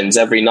never ends.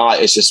 Every night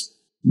is just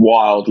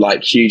wild,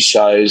 like huge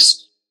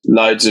shows,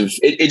 loads of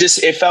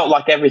it felt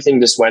like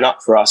everything just went up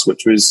for us,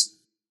 which was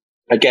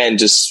again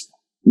just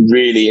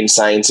really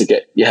insane to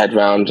get your head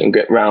round and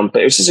get round.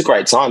 But it was just a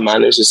great time,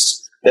 man. It was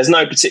just there's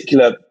no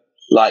particular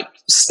like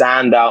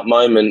standout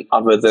moment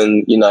other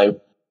than, you know,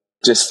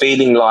 just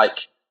feeling like,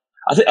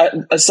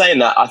 saying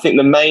that, I think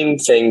the main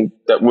thing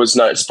that was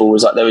noticeable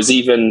was like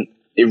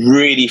it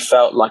really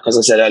felt like, as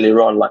I said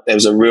earlier on, like there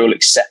was a real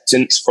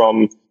acceptance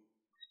from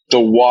the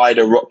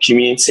wider rock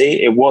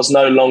community. It was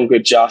no longer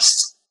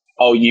just,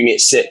 oh, You Me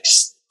at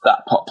Six,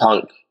 that pop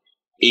punk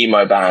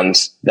emo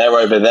band, they're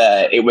over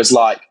there. It was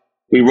like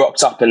we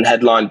rocked up and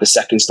headlined the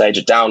second stage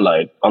of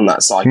Download on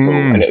that cycle.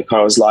 And it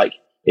kind of was like,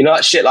 you know,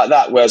 that shit like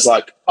that, where it's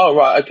like, oh,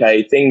 right,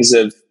 okay, things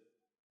have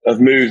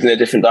moved in a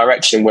different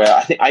direction,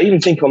 where I even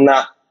think on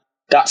that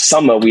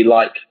summer we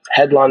like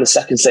headlined the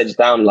second stage of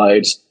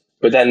Download,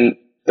 but then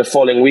the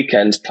following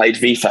weekend played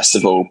V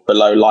Festival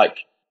below, like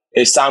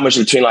it's sandwiched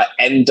between like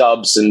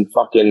N-Dubs and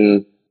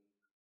fucking,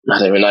 I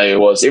don't even know who it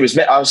was. I was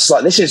just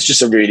like, this is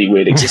just a really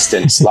weird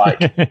existence.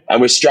 Like,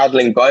 and we're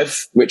straddling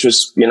both, which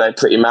was, you know,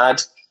 pretty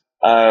mad.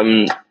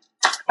 And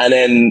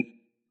then,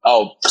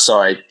 oh,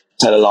 sorry,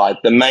 tell a lie.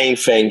 The main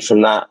thing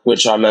from that,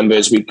 which I remember,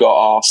 is we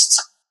got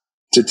asked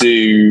to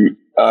do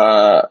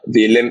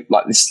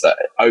this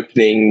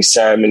opening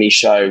ceremony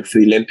show for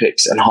the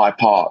Olympics in Hyde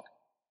Park.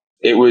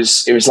 It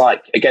was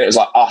like, again, it was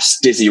like us,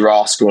 Dizzy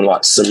Rascal, and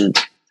like some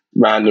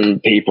random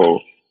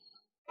people.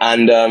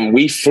 And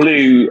we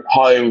flew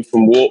home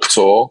from Warped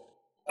Tour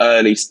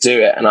early to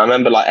do it. And I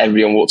remember like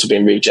everyone on Warped Tour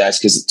being really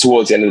jazzed, because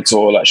towards the end of the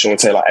tour, like Sean would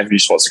say, like everybody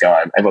just wants to go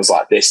home. Everyone's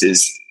like,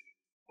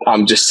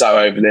 I'm just so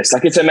over this.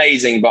 Like, it's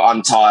amazing, but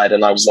I'm tired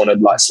and I want to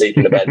like sleep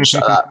in the bench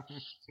like that.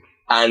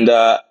 And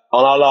on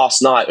our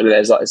last night,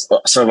 there's like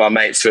some of our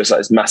mates threw us like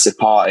this massive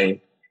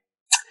party.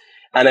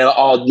 And they're like,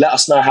 oh, let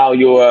us know how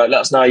your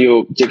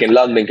gig in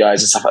London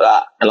goes and stuff like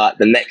that. And like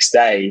the next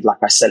day, like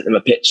I sent them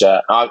a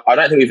picture. I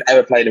don't think we've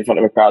ever played in front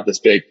of a crowd this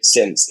big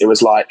since. It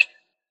was a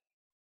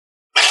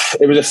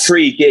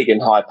free gig in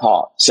Hyde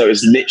Park. So it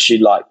was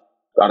literally like,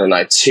 I don't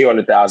know,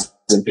 200,000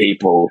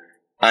 people.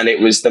 And it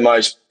was the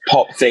most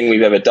pop thing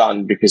we've ever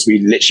done, because we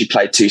literally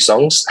played 2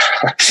 songs.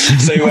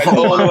 So we went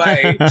all the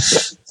way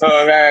from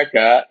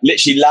America,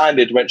 literally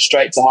landed, went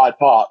straight to Hyde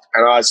Park.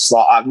 And I was just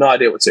like, I have no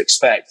idea what to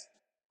expect.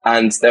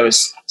 And there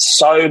was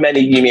so many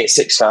You Me at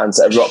Six fans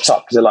that rocked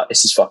up because they're like,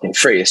 this is fucking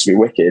free, this will be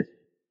wicked.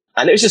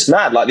 And it was just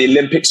mad. Like the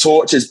Olympic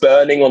torches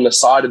burning on the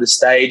side of the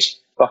stage.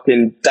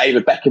 Fucking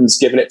David Beckham's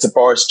giving it to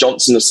Boris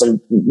Johnson or some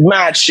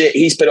mad shit.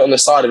 He's put it on the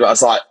side of it. I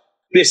was like,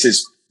 this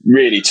is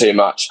really too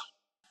much.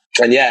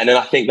 And yeah, and then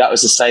I think that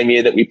was the same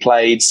year that we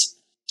played.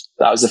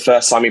 That was the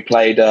first time we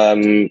played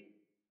on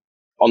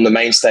the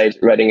main stage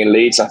at Reading and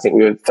Leeds. I think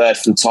we were third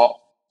from top.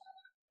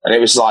 And it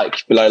was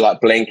like below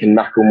like Blink and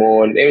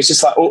Macklemore. And it was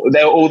just like,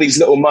 there were all these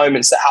little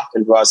moments that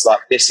happened where I was like,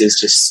 it's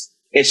just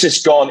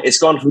gone. It's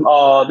gone from,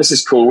 oh, this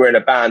is cool, we're in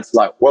a band, to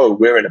like, whoa,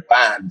 we're in a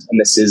band.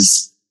 And this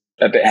is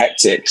a bit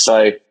hectic.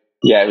 So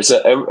yeah, it was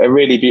a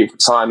really beautiful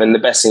time. And the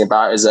best thing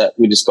about it is that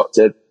we just got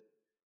to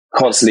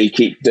constantly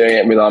keep doing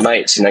it with our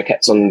mates, you know,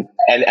 kept on.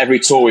 And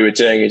every tour we were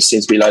doing, it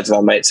seemed to be loads of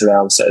our mates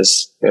around. So it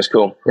was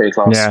cool, really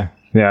class.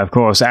 Yeah, of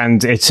course.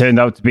 And it turned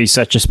out to be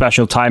such a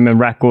special time and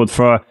record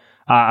for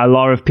a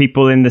lot of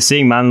people in the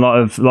scene, man.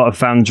 A lot of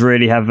fans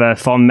really have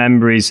fond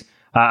memories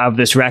of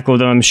this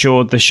record, and I'm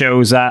sure the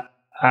shows at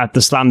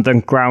the Slam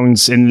Dunk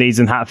grounds in Leeds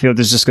and Hatfield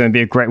is just going to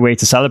be a great way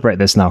to celebrate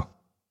this now.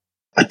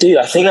 I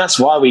think that's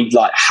why we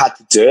like had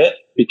to do it,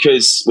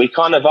 because we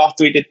kind of,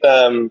 after we did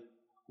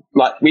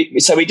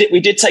we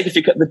did Take a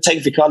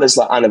Few Colours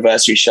like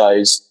anniversary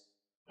shows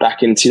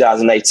back in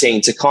 2018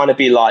 to kind of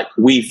be like,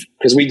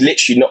 because we'd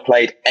literally not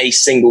played a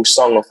single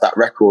song off that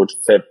record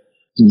for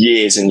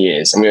years and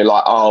years, and we were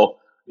like, oh,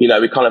 you know,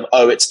 we kind of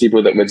owe it to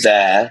people that were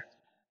there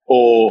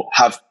or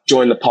have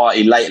joined the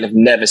party late and have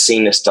never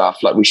seen this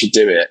stuff, like we should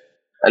do it.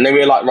 And then we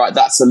were like, right,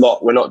 that's a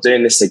lot, we're not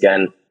doing this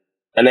again.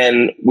 And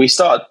then we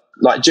started,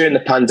 like during the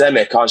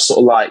pandemic, I was sort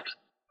of like,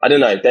 I don't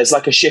know, there's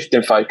like a shift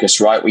in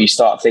focus, right, where you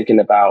start thinking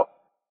about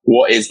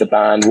what is the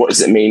band, what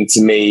does it mean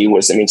to me,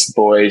 what does it mean to the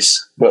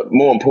boys, but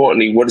more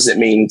importantly, what does it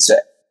mean to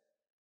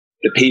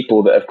the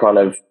people that have kind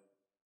of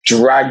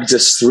dragged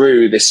us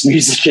through this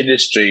music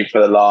industry for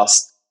the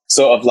last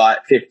sort of like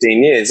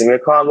 15 years. And we're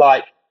kind of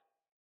like,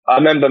 I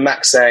remember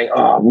Max saying,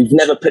 oh, we've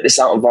never put this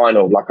out on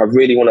vinyl. Like, I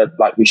really want to,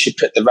 like, we should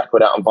put the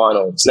record out on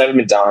vinyl. It's never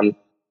been done.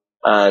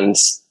 And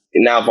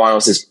now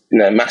vinyl's this, you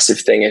know, massive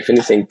thing. If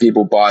anything,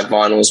 people buy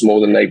vinyls more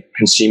than they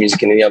consume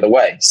music in any other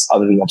way,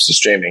 other than obviously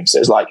streaming. So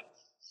it's like,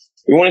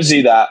 we wanted to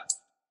do that.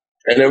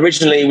 And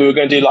originally we were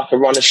going to do like a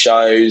run of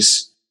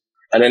shows,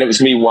 and then it was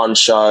going to be one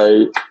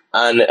show,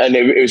 and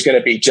it was going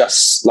to be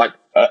just like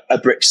a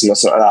Brixton or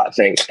something like that, I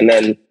think. And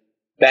then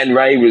Ben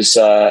Ray was,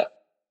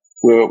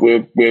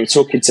 we were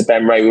talking to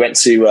Ben Ray. We went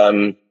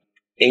to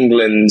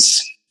England,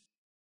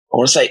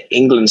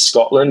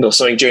 Scotland or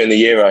something during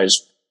the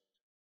Euros.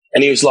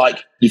 And he was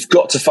like, you've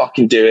got to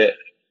fucking do it.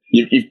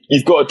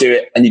 You've got to do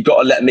it, and you've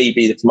got to let me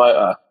be the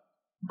promoter.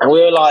 And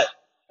we were like,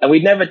 and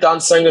we'd never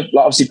done something,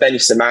 like obviously Ben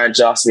used to manage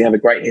us. We have a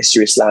great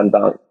history of Slam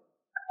Dunk.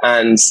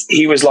 And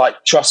he was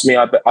like, trust me,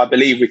 I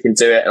believe we can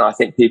do it. And I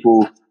think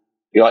people,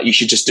 you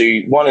should just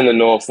do one in the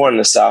north, one in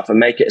the south, and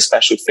make it a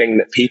special thing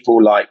that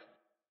people like,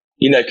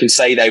 can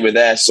say they were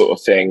there sort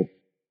of thing.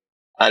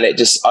 And it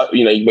just,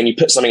 when you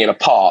put something in a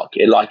park,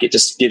 it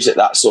just gives it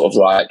that sort of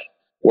like,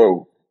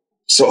 whoa,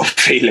 sort of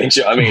feeling.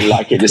 Do you know what I mean?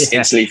 Like it just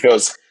instantly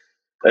feels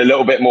a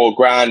little bit more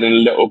grand and a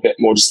little bit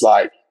more just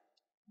like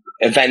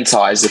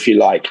eventized, if you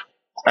like.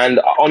 And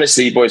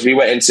honestly, boys, we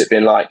went into it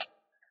being like,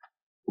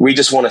 we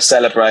just want to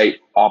celebrate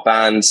our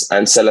bands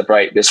and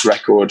celebrate this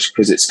record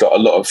because it's got a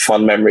lot of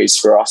fun memories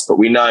for us. But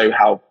we know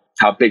how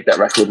big that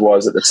record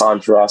was at the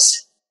time for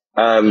us.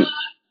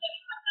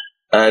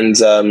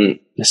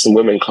 There's some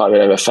women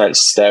climbing over a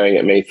fence staring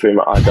at me through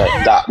my eye.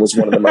 That was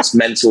one of the most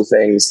mental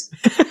things.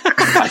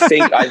 I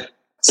think I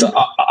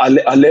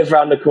live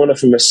around the corner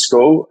from a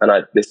school,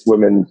 and this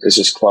woman has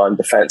just climbed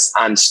the fence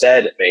and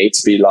stared at me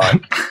to be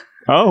like,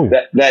 "Oh,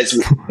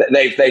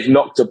 they've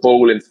knocked a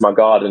ball into my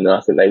garden, and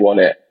I think they want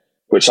it."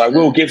 Which I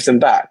will give them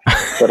back,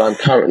 but I'm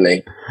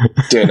currently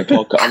doing a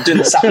podcast. I'm doing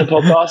the Sapling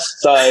podcast,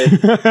 so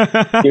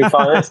give me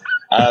 5 minutes.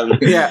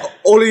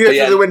 All you hear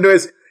through the window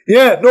is,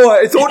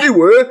 it's only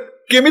work.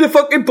 Give me the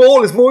fucking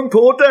ball, it's more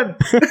important.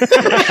 But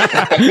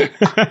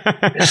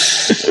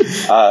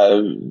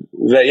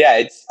yeah,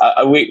 it's,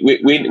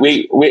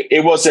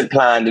 it wasn't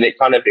planned, and it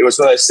was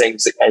one of those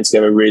things that came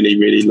together really,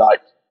 really like,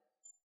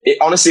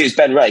 honestly, it's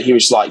Ben Ray. He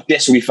was like,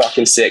 this will be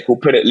fucking sick. We'll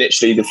put it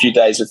literally the few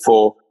days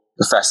before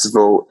the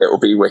festival, it will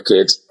be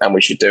wicked and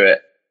we should do it.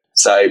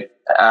 So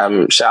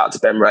shout out to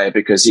Ben Ray,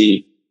 because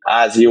he,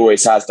 as he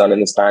always has done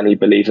in this band, he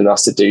believed in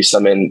us to do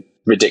something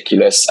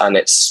ridiculous, and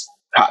it's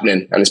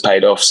happening and it's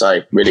paid off.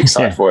 So really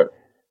excited for it.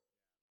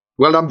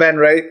 Well done, Ben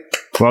Ray.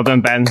 Well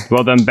done, Ben.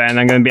 Well done, Ben.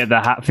 I'm going to be at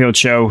the Hatfield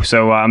show,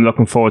 so I'm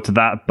looking forward to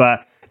that.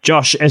 But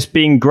Josh, it's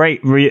been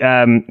great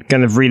kind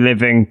of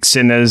reliving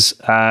Sinners.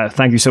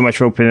 Thank you so much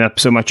for opening up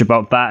so much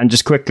about that. And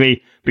just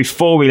quickly,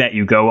 before we let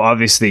you go,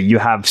 obviously you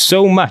have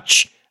so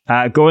much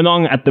going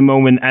on at the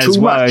moment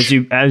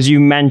as you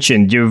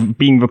mentioned. You've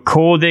been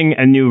recording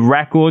a new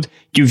record.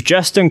 You've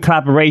just done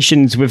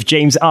collaborations with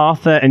James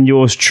Arthur and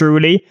yours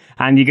truly,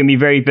 and you're going to be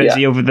very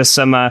busy over the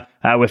summer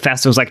with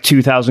festivals like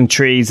 2000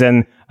 Trees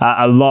and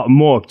a lot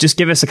more. Just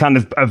give us a kind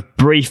of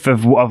brief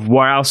of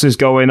what else is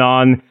going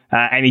on,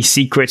 any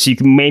secrets you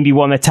can maybe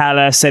want to tell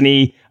us,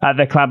 any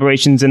other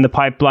collaborations in the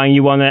pipeline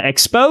you want to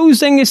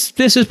expose. And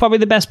this is probably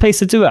the best place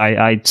to do it,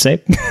 I'd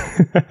say.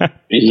 I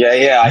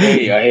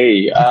hear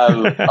you.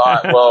 All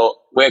right,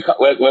 well, we're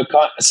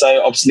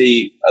so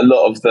obviously a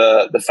lot of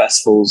the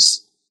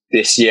festivals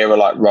this year are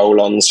like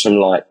roll-ons from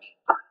like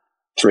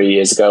 3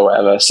 years ago,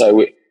 whatever.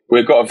 So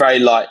we've got a very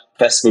light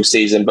festival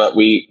season, but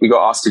we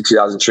got asked to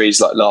 2000 Trees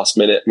like last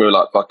minute. We were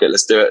like, fuck it,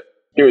 let's do it.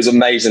 It was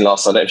amazing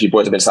last night. I don't know if you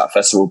boys have been to that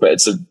festival, but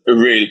it's a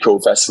really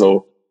cool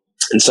festival.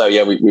 And so,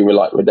 yeah, we were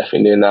like, we're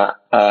definitely doing that.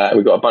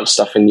 We've got a bunch of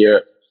stuff in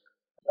Europe.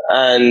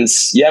 And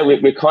yeah,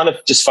 we're kind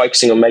of just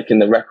focusing on making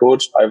the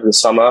record over the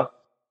summer.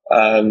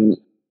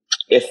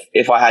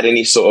 If I had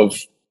any sort of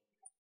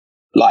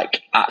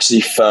like actually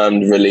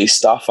firmed release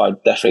stuff,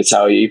 I'd definitely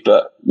tell you,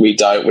 but we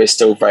don't. We're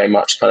still very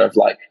much kind of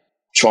like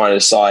trying to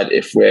decide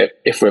if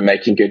we're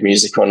making good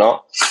music or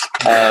not.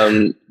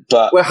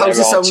 But how's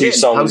it sounding?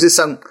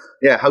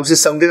 How's it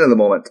sounding at the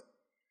moment?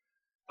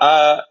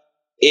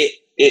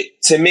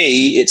 It to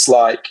me, it's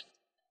like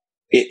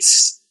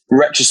it's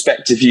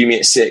retrospective You Me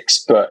at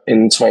 6, but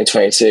in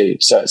 2022.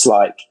 So it's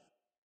like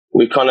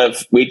we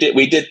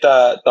did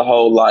the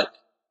whole like,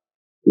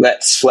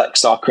 let's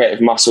flex our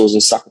creative muscles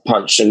and suck a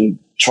punch and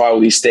try all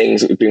these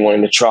things that we've been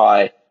wanting to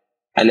try.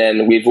 And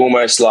then we've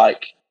almost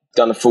like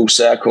done a full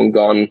circle and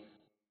gone,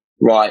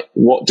 right,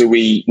 what do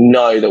we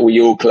know that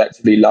we all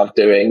collectively love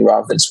doing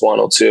rather than just one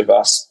or two of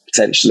us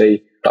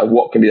potentially? Like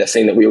what can be the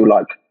thing that we all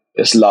like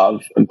just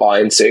love and buy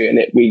into? And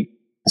we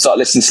started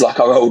listening to like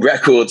our old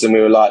records and we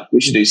were like,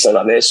 we should do something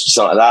like this,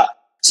 something like that.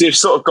 So we've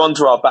sort of gone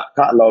through our back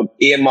catalogue,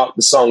 earmarked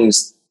the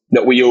songs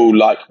that we all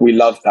like, we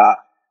love that.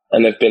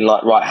 And they've been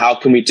like, right, how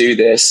can we do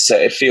this so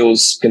it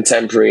feels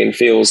contemporary and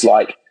feels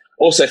like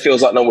no,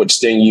 we're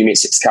just doing You Me at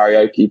 6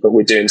 karaoke, but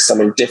we're doing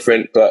something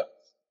different, but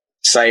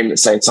same at the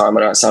same time.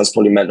 I know it sounds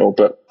probably mental,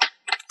 but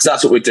so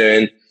that's what we're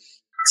doing.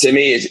 To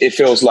me, it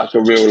feels like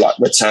a real like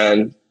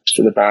return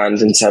for the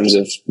band in terms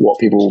of what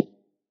people,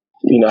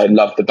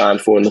 loved the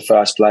band for in the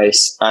first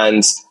place.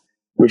 And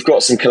we've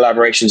got some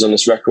collaborations on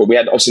this record. We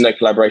had obviously no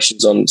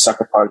collaborations on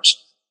Sucker Punch.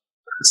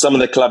 Some of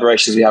the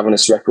collaborations we have on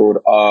this record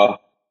are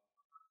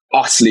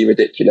utterly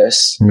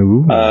ridiculous.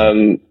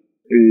 And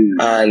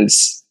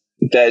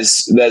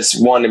there's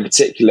one in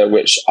particular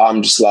which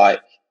I'm just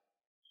like,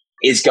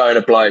 is going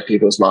to blow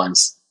people's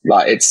minds.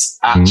 Like it's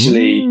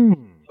actually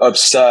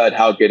absurd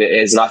how good it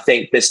is. And I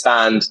think this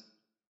band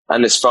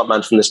and this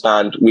frontman from this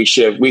band, we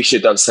should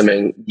have done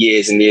something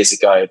years and years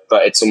ago,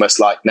 but it's almost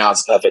like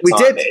now's the perfect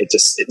time.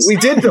 We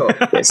did though.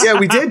 Yeah,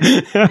 we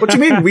did. What do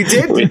you mean? We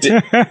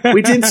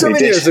did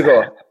something years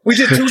ago. We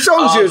did 2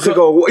 songs years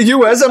ago.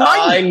 You as a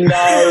mine.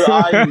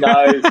 I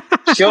know.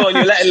 Sean,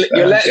 you're letting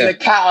the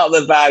cat out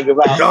of the bag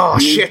about.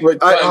 Shit.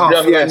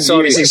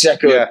 Sorry.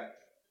 Yeah.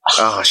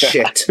 Oh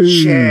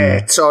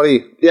shit!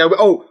 Sorry. Yeah.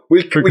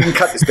 We can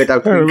cut this bit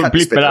out. We'll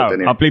bleep it out.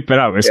 I'll bleep it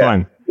out. It's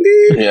fine.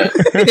 Yeah.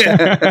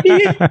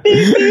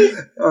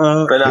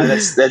 But no,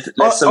 let's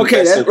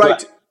okay, then,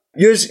 right.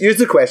 Here's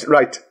the question.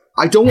 Right.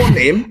 I don't want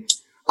name.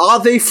 Are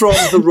they from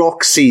the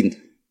rock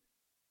scene?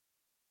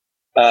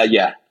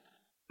 Yeah.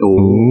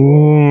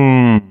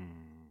 Ooh.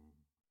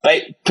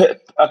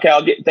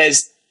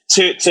 There's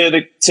two of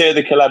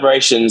the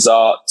collaborations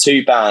are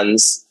two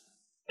bands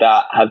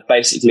that have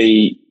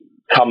basically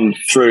come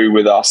through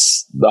with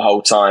us the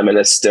whole time and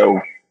are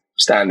still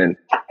standing.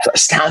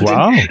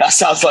 Wow. That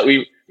sounds like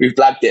we've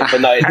blagged it,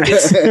 but no,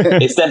 it's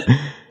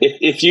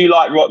if you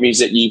like rock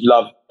music, you've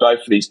loved both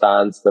of these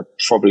bands for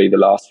probably the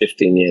last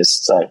 15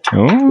 years. So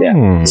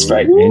yeah, it's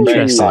very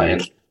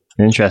exciting.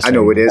 Interesting. I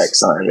know it is.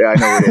 Exciting. Yeah, I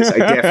know it is. I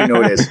definitely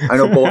know it is. I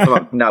know both of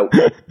them now.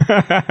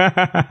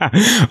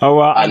 Oh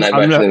well, I know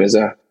both of them as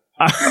well.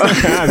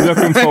 I'm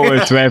looking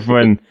forward to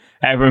everyone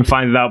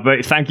finding out.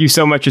 But thank you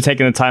so much for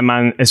taking the time,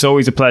 man. It's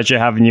always a pleasure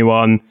having you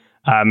on.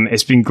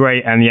 It's been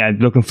great, and yeah,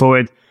 looking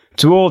forward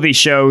to all these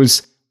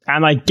shows.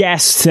 And I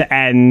guess to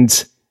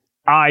end,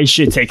 I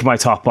should take my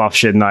top off,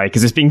 shouldn't I?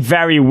 Because it's been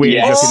very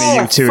weird looking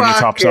at you two with your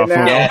tops off.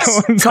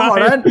 Yes. Come on,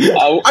 then.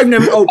 I've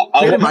never.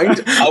 Never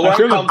mind. I won't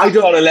come back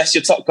on unless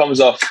your top comes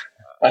off.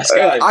 Let's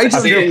go. I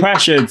feel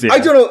pressured. Yeah. I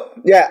don't know.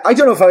 Yeah, I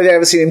don't know if I've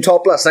ever seen him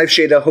topless. I've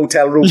shared a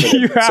hotel room with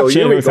him. You have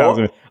shared a hotel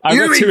room. I've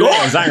got two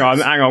layers. Hang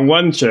on.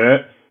 One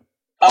shirt.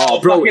 Oh,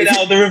 bro! Fucking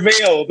hell! The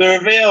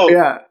reveal.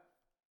 Yeah.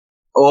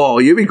 Oh,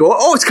 here we go.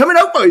 Oh, it's coming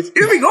out, boys.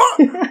 Here we go.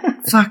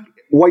 Fuck.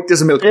 White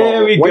as a milk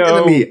bottle. White as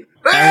a meat.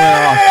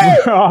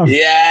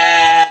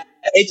 Yeah.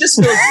 It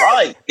just feels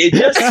right. It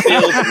just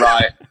feels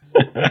right.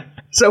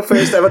 So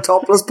first ever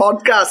topless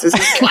podcast. This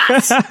is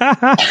class.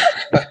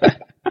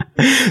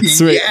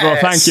 Sweet. Yes. Well,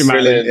 thank you, man.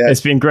 Brilliant.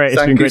 It's been great.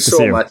 It's been great to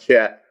see you. Thank you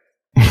so much. Yeah.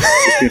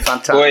 It's been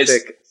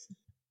fantastic.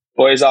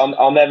 Boys,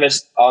 I'll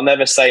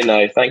never say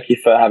no. Thank you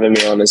for having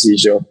me on as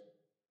usual.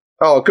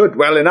 Oh, good.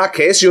 Well, in that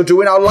case, you're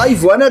doing our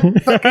live one at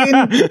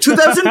fucking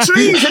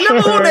 2003 in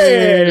the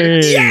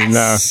morning.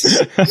 Yes! No.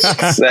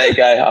 Yes! There you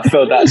go. I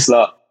filled that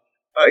slot.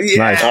 Yeah.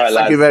 Nice. All right,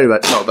 thank you very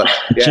much. No, but,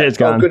 yeah. Cheers,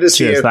 Gan. Good to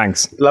see you.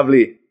 Thanks.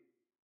 Lovely.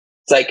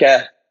 Take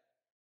care.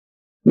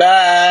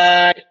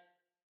 Bye.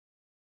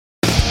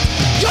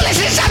 You're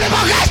listening to Sapling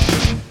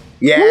Podcast.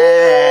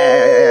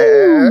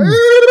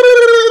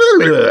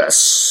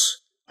 Yes.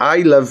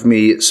 I love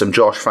me some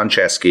Josh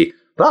Franceschi.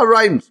 That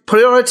rhymes. Put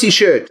it on a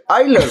t-shirt.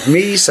 I love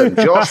me some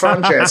Josh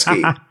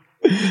Franceschi.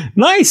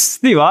 Nice.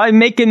 There you are.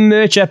 Making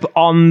merch up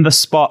on the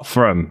spot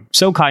for him.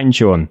 So kind,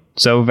 Sean.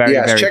 So very,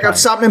 very check kind. out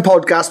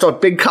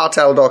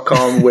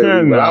saplingpodcast.bigcartel.com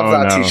where we'll have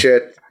that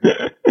t-shirt.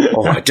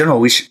 Oh, I don't know.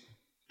 We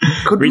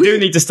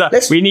need to start.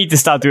 We need to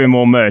start doing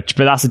more merch,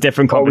 but that's a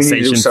different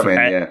conversation.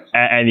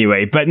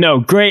 Anyway, but no,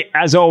 great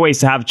as always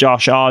to have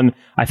Josh on.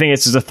 I think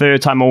this is the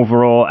third time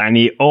overall, and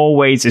he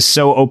always is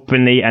so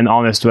openly and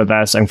honest with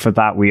us, and for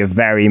that we are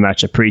very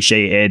much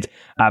appreciated.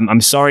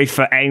 I'm sorry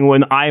for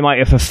anyone I might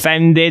have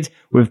offended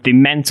with the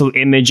mental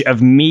image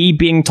of me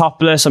being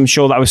topless. I'm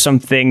sure that was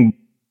something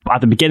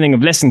at the beginning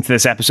of listening to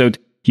this episode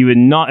you were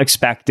not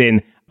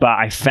expecting, but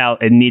I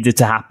felt it needed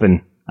to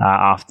happen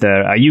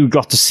after you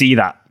got to see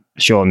that,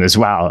 Sean, as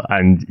well,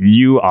 and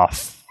you are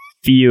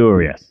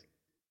furious.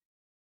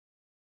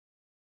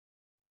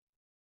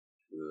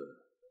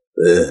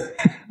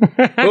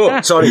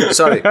 Oh, sorry.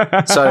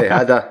 I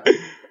had that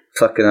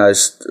fucking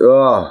eyes.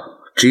 Oh,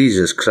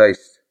 Jesus Christ.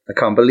 I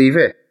can't believe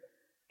it.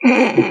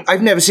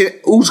 I've never seen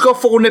it. Who's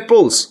got 4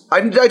 nipples?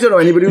 I don't know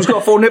anybody who's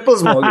got 4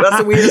 nipples, Mog. That's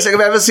the weirdest thing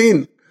I've ever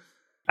seen.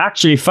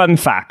 Actually, fun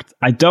fact,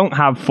 I don't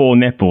have 4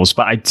 nipples,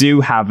 but I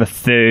do have a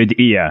third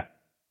ear.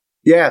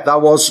 Yeah,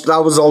 that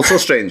was also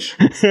strange.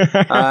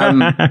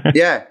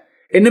 Yeah.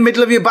 In the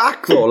middle of your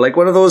back, though, like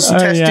one of those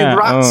tested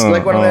rats,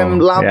 like one of them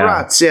lab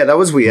rats. Yeah, that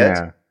was weird.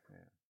 Yeah.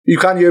 You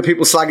can't hear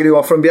people slagging you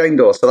off from behind,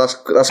 though, so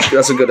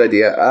that's a good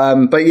idea.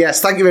 But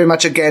yes, thank you very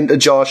much again to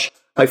Josh.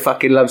 I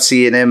fucking love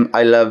seeing him.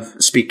 I love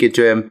speaking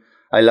to him.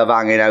 I love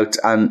hanging out.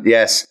 And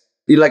yes,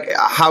 you like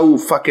how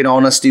fucking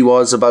honest he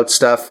was about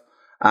stuff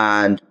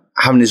and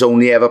having his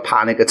only ever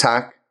panic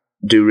attack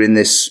during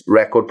this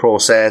record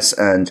process,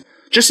 and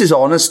just his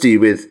honesty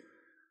with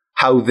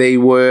how they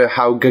were,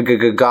 how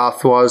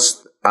Garth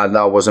was, and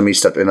that wasn't me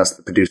stuttering, that's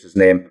the producer's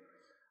name.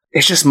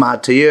 It's just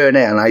mad to hear,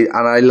 innit? And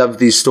I love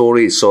these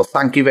stories. So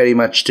thank you very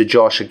much to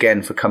Josh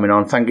again for coming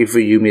on. Thank you for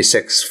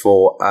UME6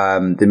 for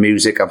the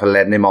music and for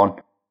letting him on.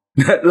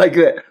 like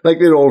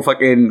they're all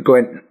fucking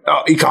going,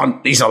 oh, he's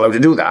not allowed to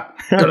do that.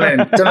 Don't let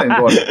him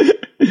go on.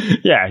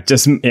 Yeah,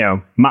 just,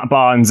 Matt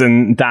Barnes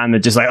and Dan are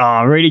just like,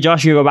 oh, really,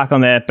 Josh, you go back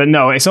on there. But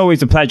no, it's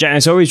always a pleasure. And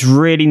it's always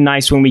really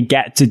nice when we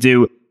get to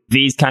do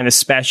these kind of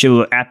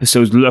special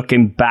episodes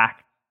looking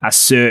back at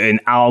certain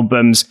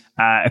albums.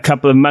 A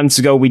couple of months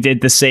ago, we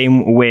did the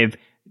same with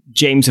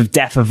James of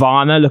Death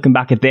Havana, looking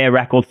back at their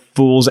record,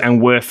 Fools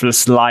and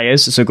Worthless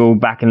Liars. So go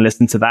back and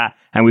listen to that.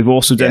 And we've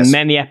also done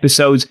many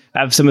episodes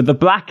of some of the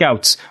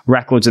Blackouts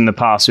records in the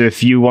past. So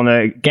if you want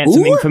to get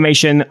some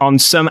information on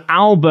some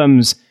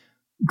albums,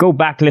 go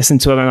back, listen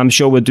to them, and I'm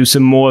sure we'll do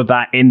some more of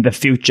that in the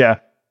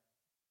future.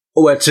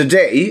 Well,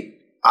 today,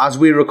 as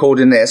we're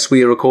recording this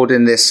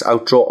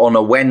outro on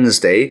a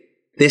Wednesday.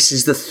 This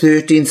is the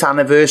 13th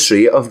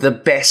anniversary of the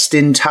Best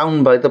in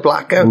Town by The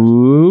Blackout.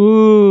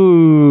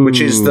 Ooh.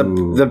 Which is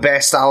the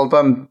best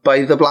album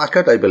by The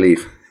Blackout, I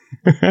believe.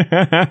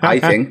 I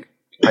think.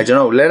 I don't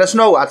know. Let us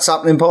know at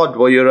Sapnin Pod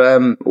what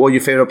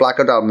your favourite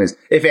Blackout album is.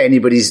 If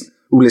anybody's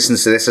who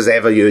listens to this has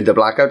ever heard The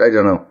Blackout, I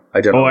don't know.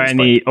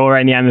 Or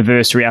any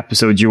anniversary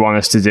episodes you want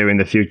us to do in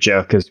the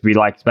future, because we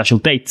like special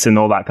dates and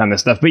all that kind of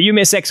stuff. But You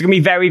Miss Six are going to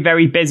be very,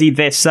 very busy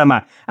this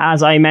summer.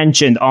 As I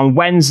mentioned, on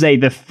Wednesday,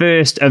 the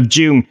 1st of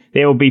June,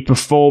 they will be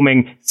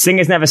performing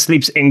Singers Never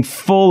Sleeps in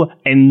full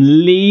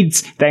in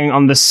Leeds. Then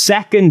on the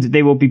 2nd,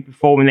 they will be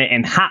performing it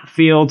in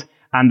Hatfield.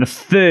 And the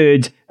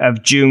 3rd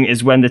of June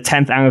is when the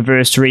 10th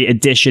anniversary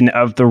edition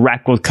of the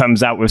record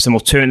comes out with some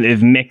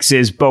alternative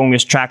mixes,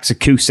 bonus tracks,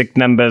 acoustic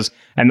numbers,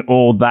 and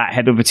all that.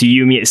 Head over to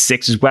Yumi at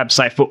Six's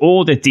website for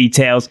all the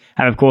details.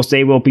 And of course,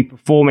 they will be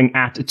performing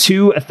at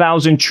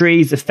 2000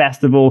 Trees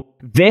Festival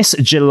this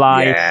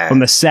July from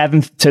the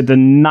 7th to the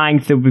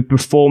 9th. They'll be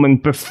performing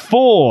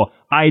before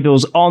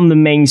Idols on the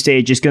main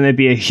stage. It's going to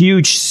be a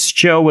huge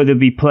show where they'll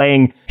be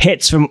playing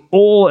hits from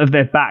all of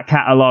their back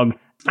catalogue.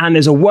 And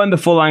there's a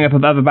wonderful lineup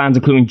of other bands,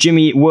 including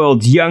Jimmy Eat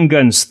World, Young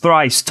Guns,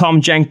 Thrice,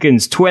 Tom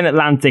Jenkins, Twin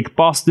Atlantic,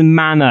 Boston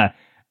Manor,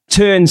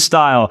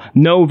 Turnstile,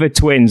 Nova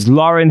Twins,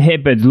 Lauren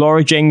Hibbard,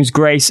 Laura James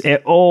Grace.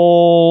 It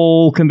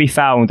all can be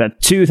found at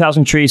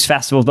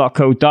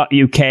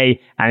 2000treesfestival.co.uk.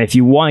 And if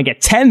you want to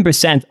get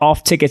 10%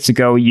 off tickets to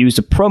go, use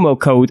the promo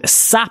code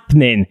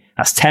SAPNIN.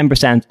 That's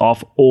 10%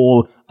 off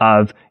all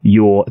of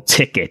your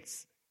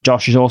tickets.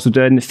 Josh has also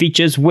done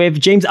features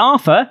with James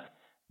Arthur,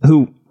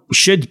 who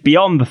should be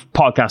on the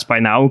podcast by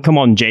now. Come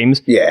on,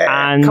 James.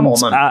 Yeah, and, come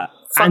on, man.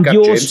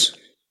 James.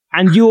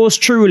 And yours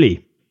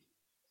truly.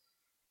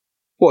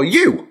 What,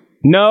 you?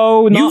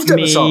 No, not You've done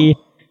me. a song.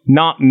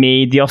 Not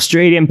me. The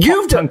Australian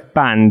pop-punk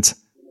band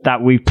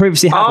that we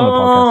previously had on the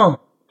podcast.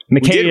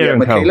 Michaela and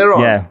Michaela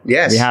on. Yeah,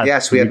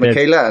 Yes, we had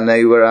Michaela, and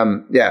they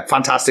were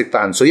fantastic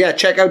band. So yeah,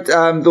 check out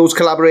those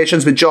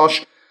collaborations with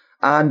Josh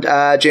and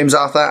James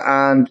Arthur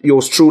and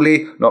yours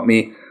truly, not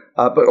me.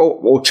 But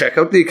check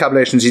out the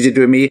collaborations he did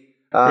with me.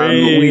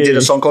 We did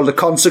a song called The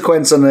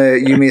Consequence on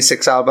the You Made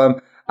Six album,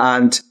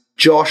 and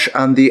Josh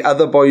and the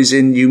other boys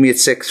in You Made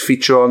Six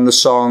feature on the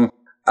song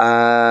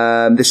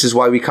This Is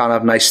Why We Can't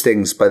Have Nice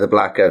Things by The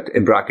Blackout,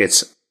 in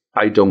brackets,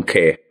 I Don't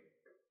Care,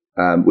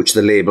 which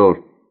the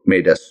label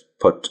made us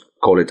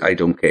call it I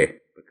Don't Care,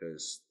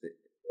 because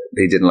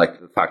they didn't like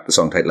the fact the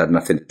song title had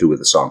nothing to do with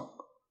the song.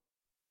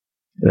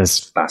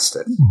 This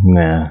bastard.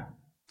 Yeah.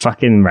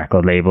 Fucking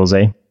record labels,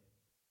 eh?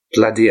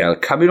 Bloody hell.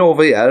 Coming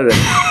over here and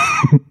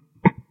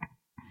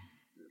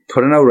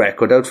putting a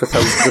record out for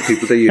thousands of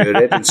people to hear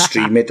it and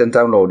stream it and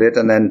download it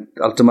and then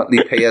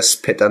ultimately pay us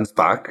pittance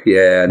back.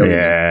 Yeah, I know.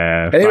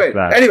 Yeah.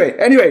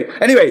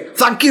 Anyway,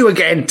 thank you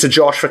again to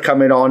Josh for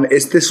coming on.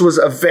 This was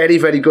a very,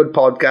 very good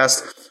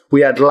podcast.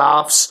 We had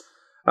laughs.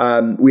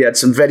 We had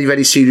some very,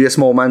 very serious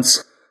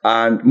moments.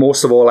 And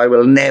most of all, I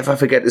will never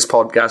forget this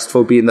podcast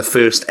for being the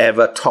first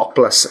ever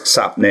topless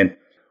sapning.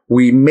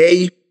 We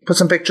may put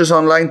some pictures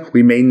online.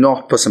 We may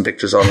not put some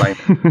pictures online.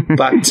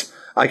 But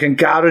I can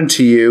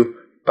guarantee you,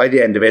 by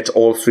the end of it,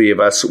 all three of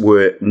us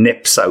were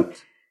nips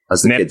out,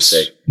 as the kids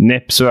say.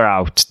 Nips were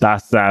out.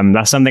 That's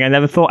something I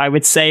never thought I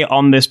would say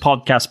on this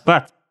podcast.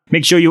 But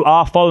make sure you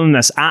are following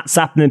us at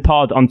Sapnin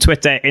Pod on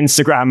Twitter,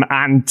 Instagram,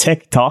 and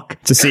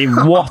TikTok to see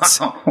what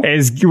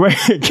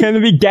we're going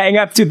to be getting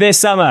up to this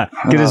summer,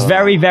 because it's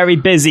very, very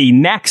busy.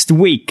 Next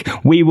week,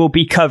 we will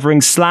be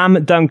covering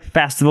Slam Dunk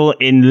Festival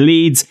in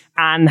Leeds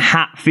and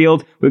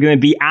Hatfield. We're going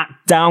to be at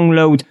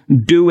Download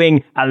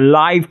doing a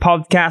live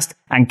podcast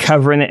and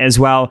covering it as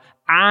well.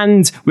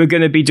 And we're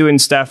going to be doing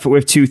stuff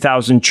with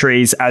 2000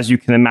 Trees, as you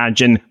can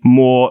imagine.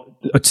 More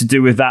to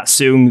do with that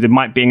soon. There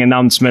might be an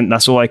announcement.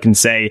 That's all I can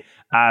say.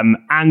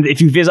 And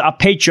if you visit our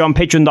Patreon,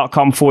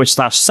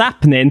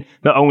 patreon.com/sapnin,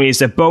 not only is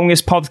there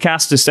bonus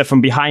podcasts, there's stuff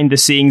from behind the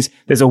scenes.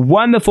 There's a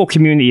wonderful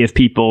community of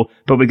people,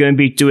 but we're going to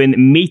be doing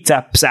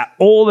meetups at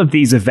all of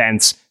these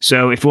events.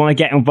 So if you want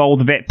to get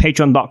involved with it,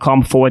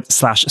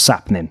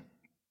 patreon.com/sapnin.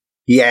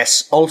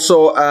 Yes.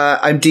 Also,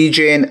 I'm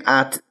DJing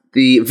at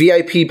the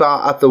VIP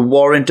bar at the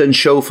Warrington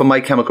show for My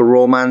Chemical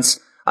Romance.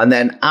 And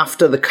then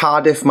after the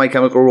Cardiff My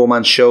Chemical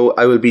Romance show,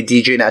 I will be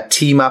DJing at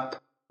Team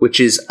Up, which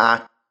is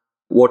at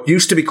what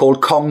used to be called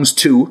Kongs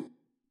 2,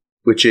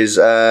 which is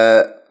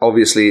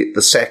obviously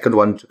the second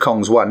one to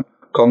Kongs 1.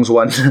 Kongs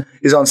 1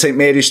 is on St.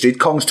 Mary Street.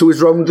 Kongs 2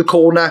 is round the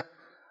corner,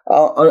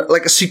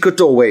 like a secret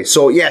doorway.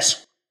 So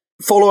yes,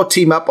 follow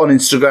Team Up on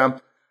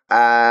Instagram.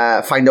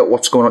 Find out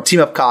what's going on. Team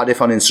Up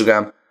Cardiff on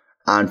Instagram.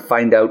 And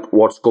find out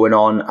what's going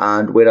on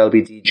and where I'll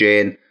be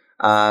DJing.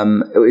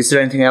 Is there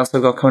anything else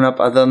I've got coming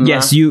up other than that?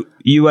 Yes, you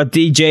are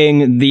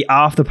DJing the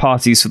after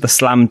parties for the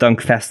Slam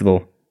Dunk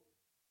Festival.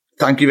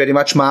 Thank you very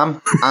much,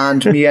 ma'am.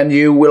 And me and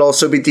you will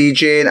also be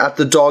DJing at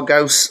the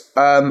Doghouse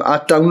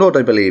at Download,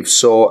 I believe.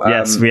 So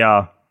yes, we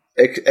are.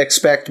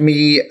 Expect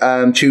me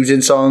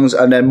choosing songs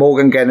and then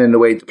Morgan getting in the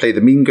way to play the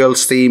Mean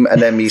Girls theme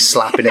and then me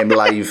slapping him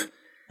live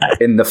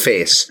in the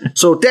face.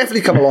 So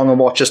definitely come along and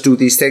watch us do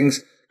these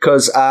things,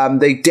 because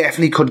they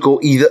definitely could go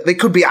either. They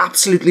could be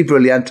absolutely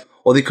brilliant,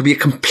 or they could be a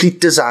complete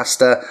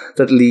disaster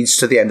that leads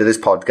to the end of this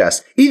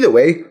podcast. Either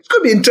way, it's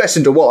going to be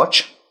interesting to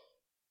watch.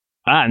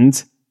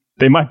 And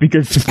they might be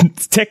good for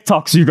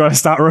TikToks you've got to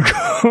start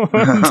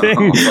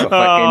recording.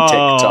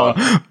 TikTok.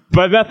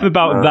 But enough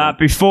about that.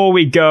 Before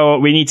we go,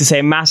 we need to say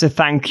a massive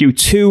thank you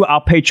to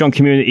our Patreon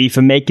community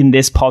for making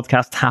this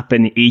podcast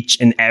happen each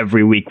and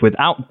every week.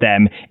 Without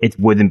them, it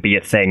wouldn't be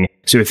a thing.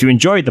 So if you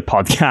enjoyed the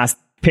podcast,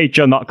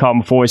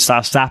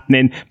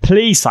 patreon.com/sappening,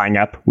 please sign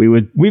up. We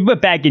were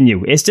begging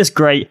you. It's just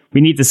great.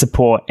 We need the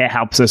support. It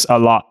helps us a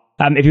lot.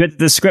 If you read the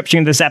description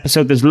of this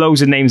episode, there's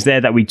loads of names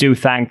there that we do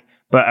thank.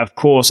 But of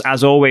course,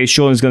 as always,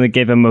 Sean is going to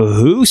give a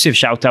massive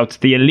shout out to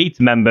the elite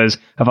members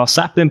of our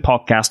Sapling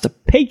Podcast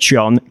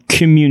Patreon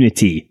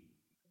community.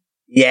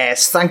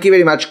 Yes, thank you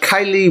very much.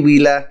 Kylie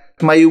Wheeler,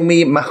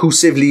 Mayumi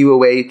Mahusiv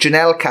Liwaway,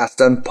 Janelle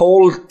Caston,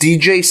 Paul,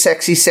 DJ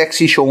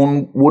Sexy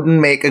Sean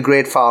wouldn't make a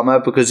great farmer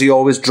because he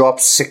always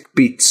drops sick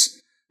beats.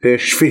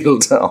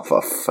 Hirschfield, oh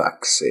for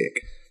fuck's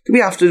sake. Do we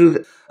have to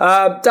do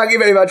that? Thank you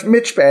very much.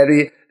 Mitch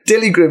Perry,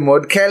 Dilly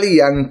Grimwood, Kelly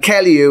Young,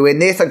 Kelly Ewan,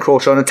 Nathan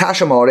Croshaw,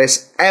 Natasha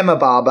Morris, Emma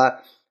Barber,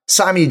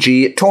 Sammy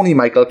G, Tony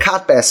Michael,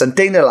 Kat Besson,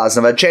 Dana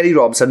Lasnova, Jerry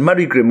Robson,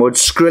 Murray Grimwood,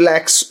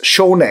 Skrillex,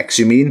 Shawnex,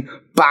 you mean?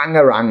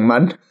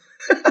 Bangarangman.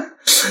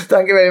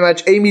 Thank you very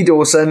much. Amy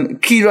Dawson,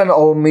 Kieran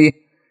Olney,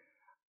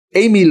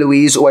 Amy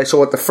Louise, who I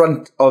saw at the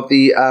front of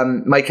the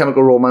My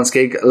Chemical Romance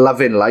gig,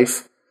 Loving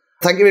Life.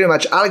 Thank you very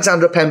much.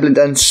 Alexandra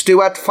Pemberton,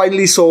 Stuart,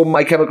 finally saw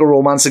My Chemical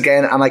Romance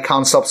again, and I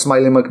can't stop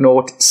smiling,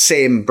 McNaught.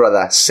 Same,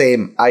 brother,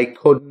 same. I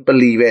couldn't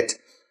believe it.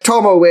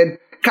 Tom Owen,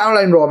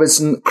 Caroline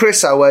Robinson,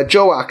 Chris Howard,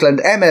 Joe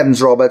Ackland, M.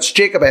 Evans Roberts,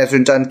 Jacob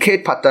Etherington,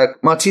 Kate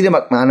Puttock, Martina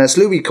McManus,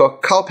 Louis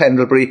Cook, Carl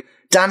Pendlebury,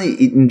 Danny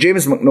Eaton,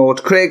 James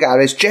McNaught, Craig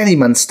Harris, Jenny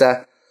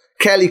Munster,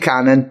 Kelly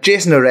Cannon,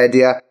 Jason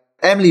Heredia,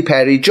 Emily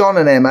Perry, John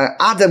and Emma,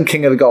 Adam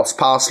King of the Goths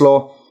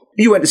Parslow.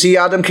 You went to see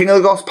Adam King of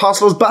the Goths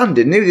Parslow's band,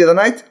 didn't you, the other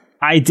night?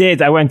 I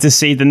did. I went to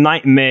see the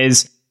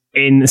Nightmares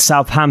in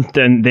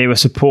Southampton. They were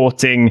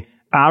supporting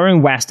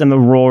Aaron West and the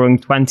Roaring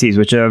Twenties,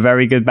 which are a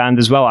very good band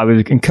as well. I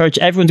would encourage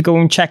everyone to go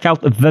and check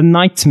out the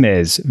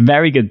Nightmares.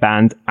 Very good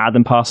band.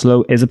 Adam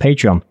Parslow is a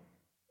Patreon.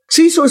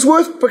 See, so it's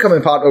worth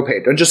becoming part of a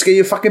Patreon. Just give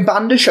your fucking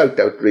band a shout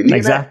out, really.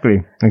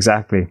 Exactly.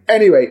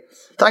 Anyway,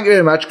 thank you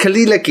very much.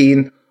 Kalila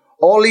Keane,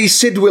 Ollie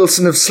Sid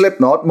Wilson of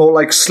Slipknot, more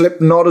like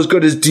Slipknot as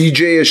good as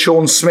DJ as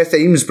Sean Smith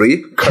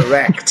Amesbury.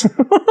 Correct.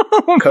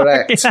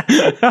 Correct.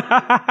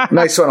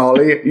 Nice one,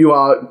 Ollie. You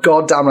are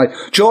goddamn right.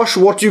 Josh,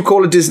 what do you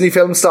call a Disney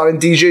film starring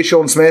DJ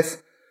Sean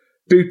Smith?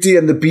 Booty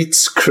and the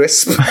Beats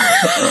Crisp. These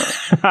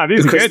are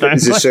good.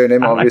 Is his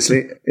surname,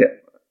 obviously.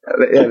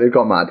 Yeah, they've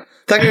gone mad.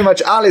 Thank you very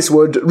much. Alice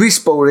Wood, Reese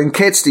Bowling,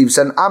 Kate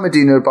Stevenson,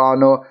 Amadina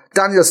Urbano,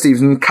 Daniel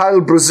Stevenson, Kyle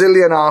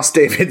Brazilian Arse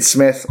David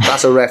Smith.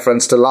 That's a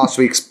reference to last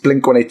week's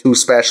Blink-182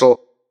 special.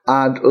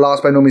 And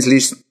last but no means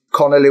least,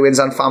 Connor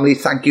Lewins and family,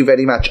 thank you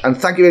very much. And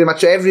thank you very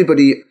much to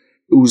everybody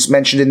who's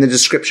mentioned in the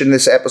description of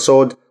this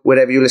episode.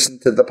 Wherever you listen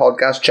to the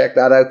podcast, check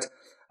that out.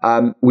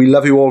 We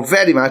love you all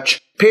very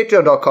much.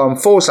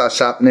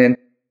 Patreon.com/sappening.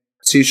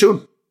 See you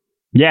soon.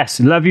 Yes,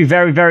 love you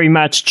very, very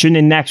much. Tune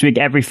in next week,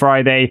 every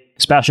Friday.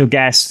 Special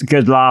guests,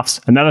 good laughs.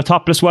 Another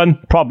topless one?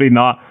 Probably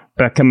not,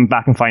 but come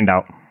back and find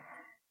out.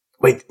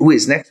 Wait, who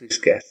is next week's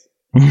guest?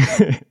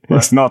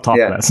 It's not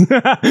topless.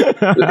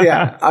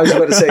 Yeah, I was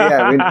about to say,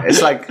 yeah. I mean,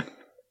 it's like,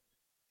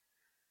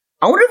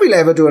 I wonder if we'll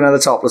ever do another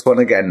topless one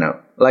again now.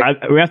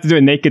 Like, we have to do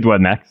a naked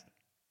one next.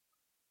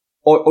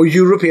 Or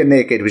European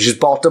naked, which is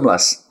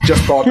bottomless.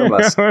 Just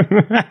bottomless.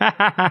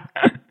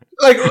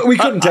 Like, we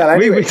couldn't tell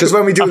anyway, because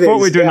when we do this... I thought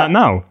we were doing that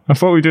now. I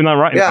thought we were doing that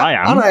right now.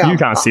 I am. You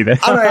can't see this.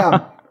 And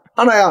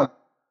I am.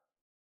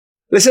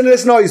 Listen to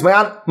this noise.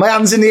 My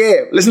hand's in the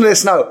air. Listen to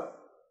this now.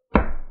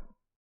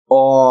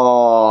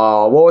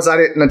 Oh, what was that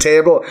hitting the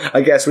table? I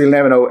guess we'll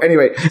never know.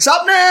 Anyway,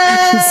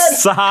 Sappening!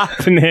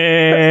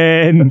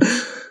 Sappening!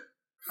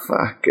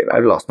 Fuck it,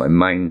 I've lost my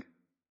mind.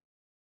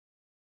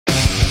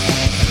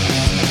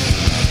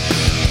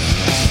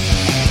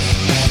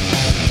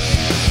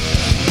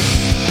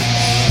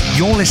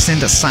 You're listening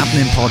to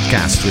Sappening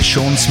Podcast with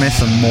Sean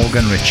Smith and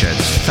Morgan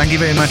Richards. Thank you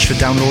very much for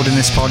downloading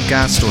this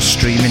podcast or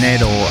streaming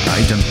it, or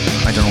I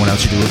don't know what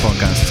else you do with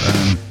podcasts.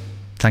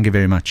 Thank you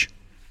very much.